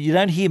secrets. You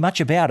don't hear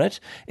much about it.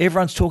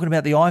 Everyone's talking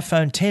about the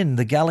iPhone 10,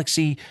 the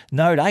Galaxy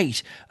Note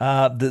 8,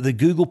 the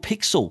Google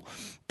Pixel.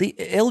 The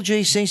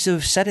LG seems to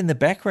have sat in the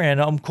background.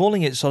 I'm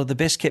calling it sort of the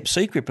best kept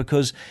secret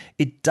because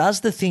it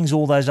does the things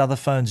all those other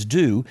phones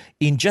do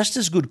in just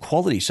as good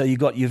quality. So you've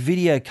got your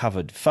video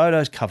covered,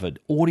 photos covered,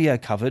 audio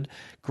covered,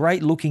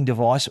 great looking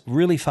device,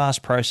 really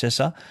fast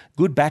processor,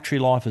 good battery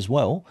life as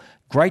well,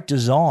 great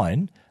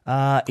design.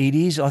 It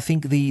is, I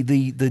think,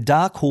 the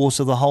dark horse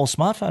of the whole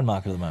smartphone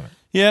market at the moment.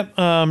 Yeah,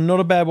 not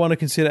a bad one to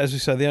consider. As we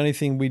say, the only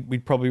thing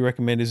we'd probably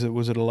recommend is it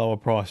was at a lower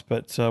price,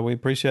 but we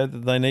appreciate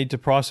that they need to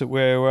price it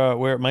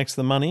where it makes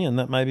the money, and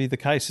that may be the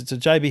case. It's a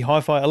JB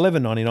Hi-Fi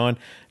 $11.99.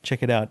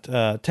 Check it out,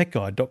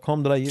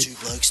 techguide.com.au. Two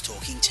Blokes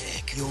Talking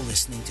Tech. You're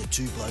listening to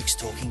Two Blokes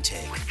Talking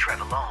Tech with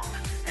Trevor Long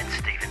and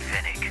Stephen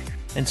Fennick.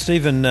 And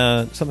Stephen,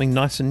 something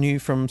nice and new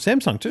from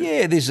Samsung too.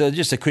 Yeah, there's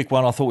just a quick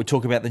one. I thought we'd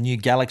talk about the new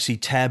Galaxy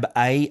Tab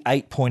A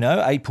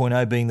 8.0,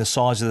 8.0 being the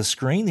size of the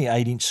screen, the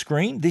 8-inch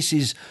screen. This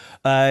is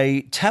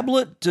a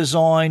tablet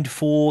designed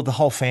for the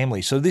whole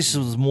family. So this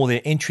is more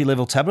their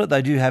entry-level tablet.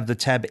 They do have the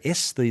Tab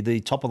S, the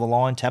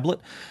top-of-the-line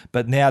tablet,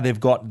 but now they've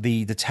got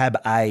the Tab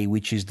A,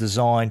 which is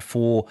designed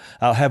for,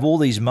 have all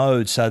these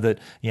modes so that,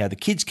 the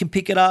kids can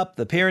pick it up,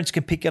 the parents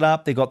can pick it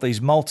up. They've got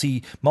these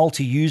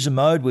multi-user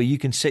mode where you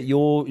can set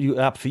your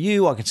up for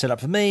you, I can set up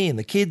for me and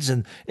the kids,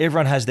 and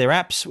everyone has their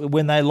apps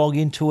when they log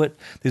into it.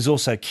 There's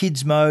also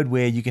kids mode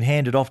where you can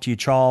hand it off to your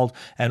child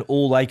and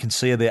all they can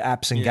see are their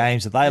apps and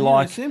games that they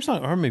like.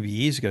 Samsung, I remember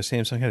years ago,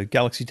 Samsung had a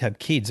Galaxy Tab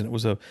Kids, and it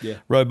was a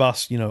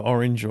robust,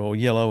 orange or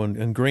yellow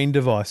and green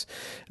device.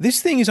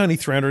 This thing is only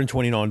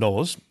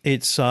 $329.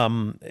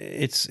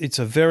 It's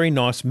a very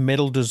nice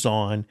metal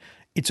design.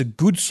 It's a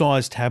good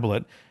sized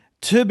tablet.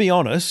 To be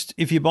honest,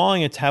 if you're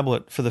buying a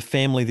tablet for the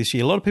family this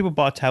year, a lot of people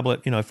buy a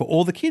tablet, for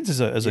all the kids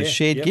as a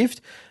shared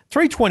gift.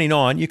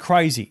 $329, you're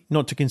crazy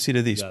not to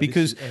consider this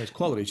because and it's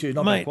quality too,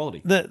 not bad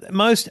quality.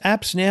 Most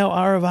apps now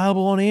are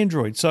available on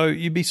Android, so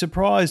you'd be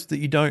surprised that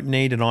you don't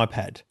need an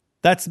iPad.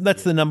 That's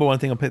the number one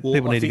thing people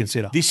need to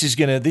consider. This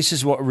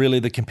is what really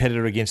the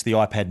competitor against the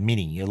iPad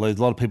Mini. A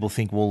lot of people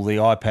think, well, the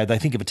iPad, they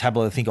think of a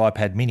tablet, they think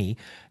iPad Mini.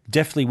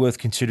 Definitely worth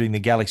considering the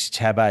Galaxy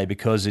Tab A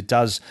because it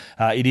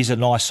is a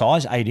nice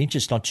size, 8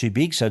 inches, not too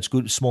big, so it's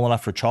good, small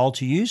enough for a child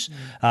to use.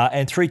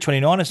 And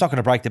 $329, it's not going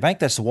to break the bank.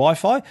 That's the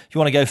Wi-Fi. If you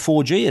want to go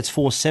 4G, it's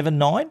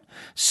 $479.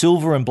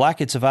 Silver and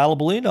black, it's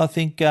available in, I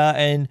think,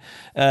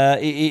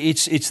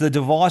 it's the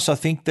device. I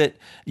think that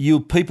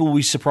people will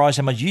be surprised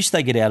how much use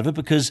they get out of it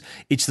because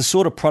it's the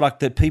sort of product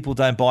that people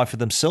don't buy for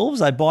themselves;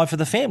 they buy for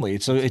the family.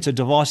 It's a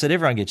device that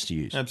everyone gets to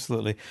use.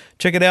 Absolutely,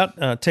 check it out,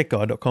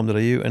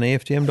 techguide.com.au and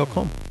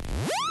EFTM.com.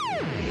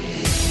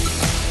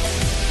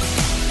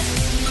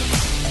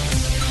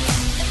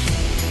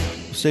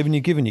 Stephen,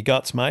 you're giving your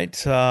guts,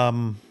 mate.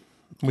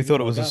 We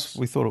thought it was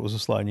a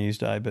slow news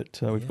day, but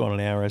we've gone an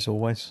hour as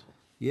always.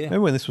 Yeah.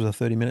 Remember when this was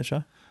a 30-minute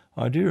show?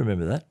 I do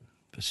remember that.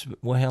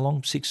 well, how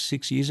long?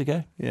 Six years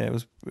ago? Yeah, it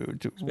was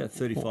about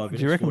 35 minutes.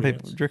 Do you reckon 40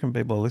 people? Do you reckon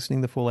people are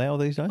listening the full hour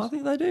these days? I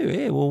think they do,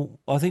 yeah. Well,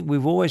 I think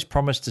we've always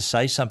promised to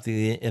say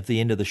something at the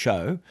end of the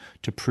show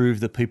to prove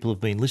that people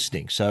have been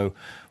listening. So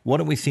why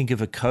don't we think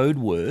of a code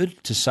word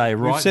to say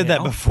right now? We've said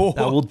that before.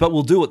 But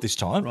we'll do it this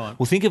time. Right.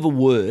 We'll think of a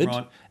word,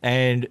 Right.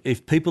 and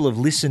if people have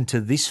listened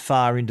to this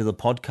far into the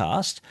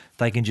podcast,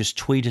 they can just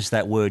tweet us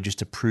that word just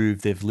to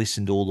prove they've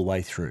listened all the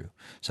way through.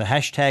 So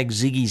hashtag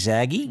Ziggy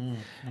Zaggy,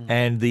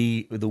 and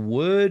the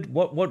word,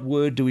 what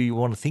word do we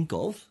want to think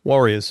of?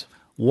 Warriors.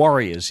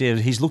 Warriors. Yeah,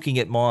 he's looking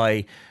at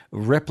my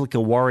replica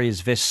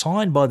Warriors vest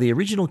signed by the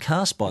original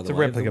cast, by the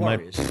way. It's a replica, of the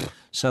mate. Warriors.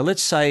 So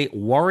let's say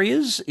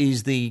Warriors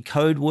is the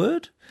code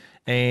word.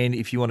 And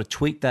if you want to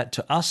tweet that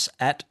to us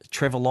at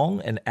Trevor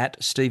Long and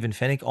at Stephen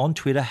Fennick on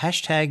Twitter,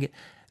 hashtag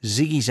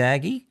Ziggy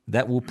Zaggy,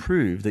 that will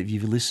prove that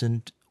you've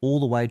listened all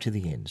the way to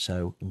the end.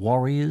 So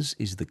Warriors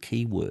is the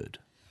key word.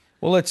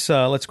 Well, let's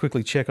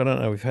quickly check. I don't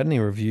know if we've had any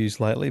reviews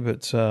lately,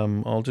 but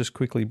I'll just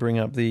quickly bring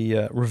up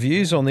the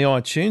reviews on the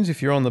iTunes.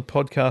 If you're on the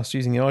podcast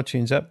using the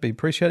iTunes app, be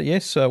appreciated.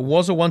 Yes,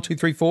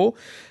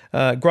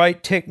 Wazza1234,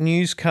 great tech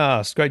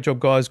newscast. Great job,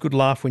 guys. Good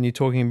laugh when you're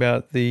talking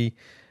about the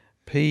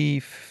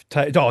when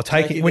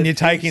you're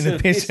taking the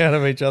piss out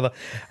of each other,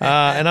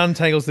 and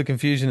untangles the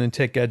confusion in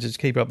tech gadgets.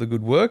 Keep up the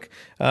good work.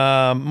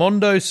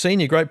 Mondo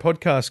Senior, great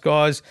podcast,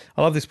 guys.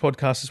 I love this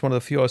podcast. It's one of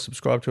the few I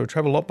subscribe to. I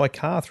travel a lot by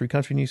car through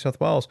country New South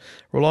Wales.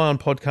 Rely on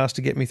podcasts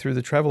to get me through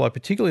the travel. I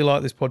particularly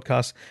like this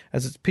podcast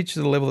as it's pitched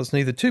at a level that's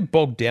neither too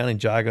bogged down in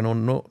jargon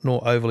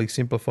nor overly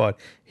simplified.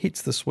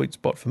 Hits the sweet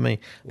spot for me.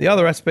 The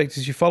other aspect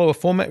is you follow a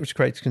format which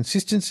creates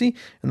consistency,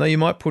 and though you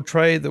might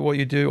portray that what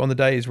you do on the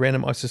day is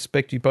random, I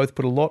suspect you both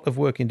put a lot of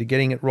work into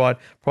getting it right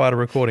prior to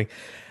recording.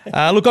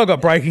 Look, I've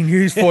got breaking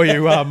news for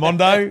you,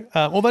 Mondo.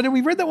 Although, did we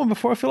read that one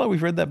before? I feel like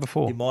we've read that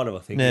before. You might have, I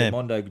think. Yeah. Yeah,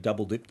 Mondo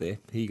double dipped there.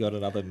 He got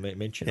another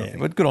mention. I Yeah,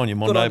 think. but good on you,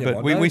 Mondo. Good on you, But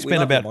Mondo. we We spent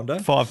love you, about Mondo.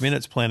 5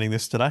 minutes planning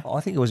this today.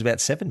 I think it was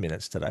about 7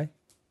 minutes today.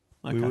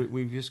 Okay.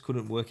 We just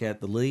couldn't work out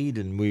the lead,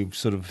 and we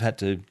sort of had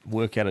to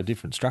work out a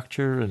different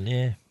structure, and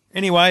yeah.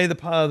 Anyway,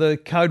 the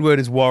code word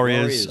is Warriors.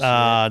 Warriors,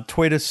 yeah.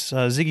 Tweet us,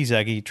 Ziggy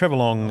Zaggy, Trevor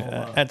Long,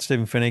 at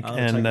Stephen Fennick, I'll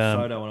and take a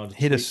photo and I'll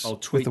hit tweet, us I'll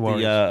with tweet the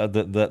Warriors.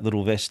 that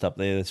little vest up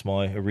there. That's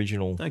my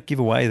original. Don't give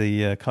away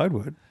the code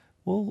word.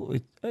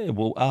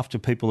 Well, after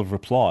people have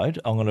replied,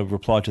 I'm going to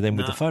reply to them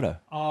with the photo.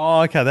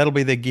 Oh, okay. That'll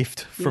be their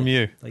gift from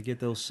you.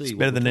 They'll see. It's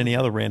better than any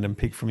other random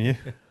pick from you.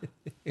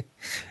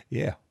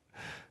 Yeah.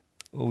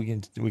 Well,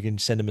 we can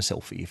send them a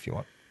selfie if you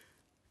want.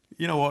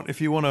 You know what? If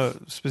you want a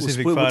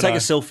specific We'll photo, take a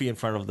selfie in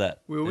front of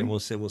that. Will we? And we'll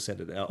send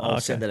it out. I'll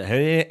send that out.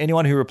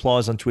 Anyone who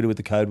replies on Twitter with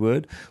the code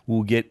word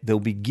they'll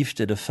be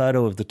gifted a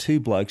photo of the two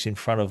blokes in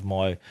front of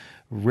my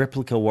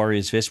replica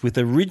Warriors vest with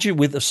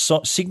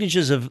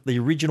signatures of the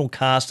original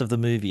cast of the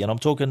movie. And I'm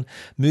talking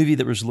movie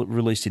that was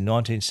released in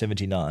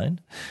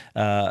 1979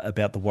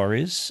 about the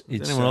Warriors.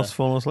 Has anyone else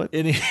fallen asleep?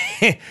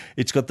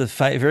 It's got the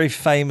very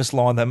famous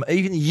line.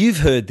 Even you've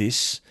heard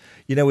this,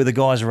 where the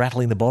guys are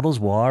rattling the bottles,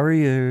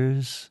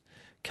 Warriors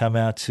come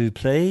out to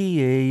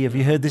play. Have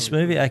you heard this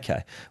movie?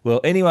 Okay. Well,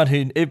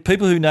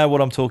 people who know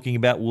what I'm talking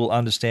about will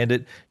understand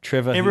it.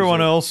 Trevor.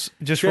 Everyone else,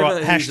 just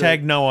write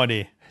hashtag no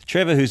idea.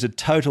 Trevor, who's a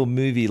total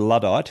movie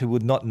Luddite, who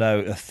would not know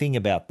a thing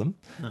about them,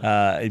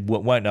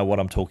 won't know what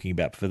I'm talking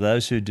about. For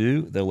those who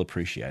do, they'll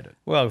appreciate it.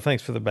 Well,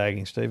 thanks for the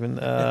bagging, Stephen.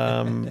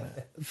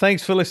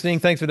 Thanks for listening.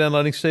 Thanks for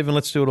downloading, Stephen.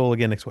 Let's do it all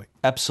again next week.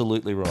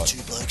 Absolutely right.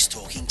 Two Blokes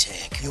Talking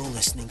Tech. You're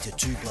listening to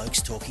Two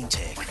Blokes Talking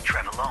Tech with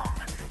Trevor Long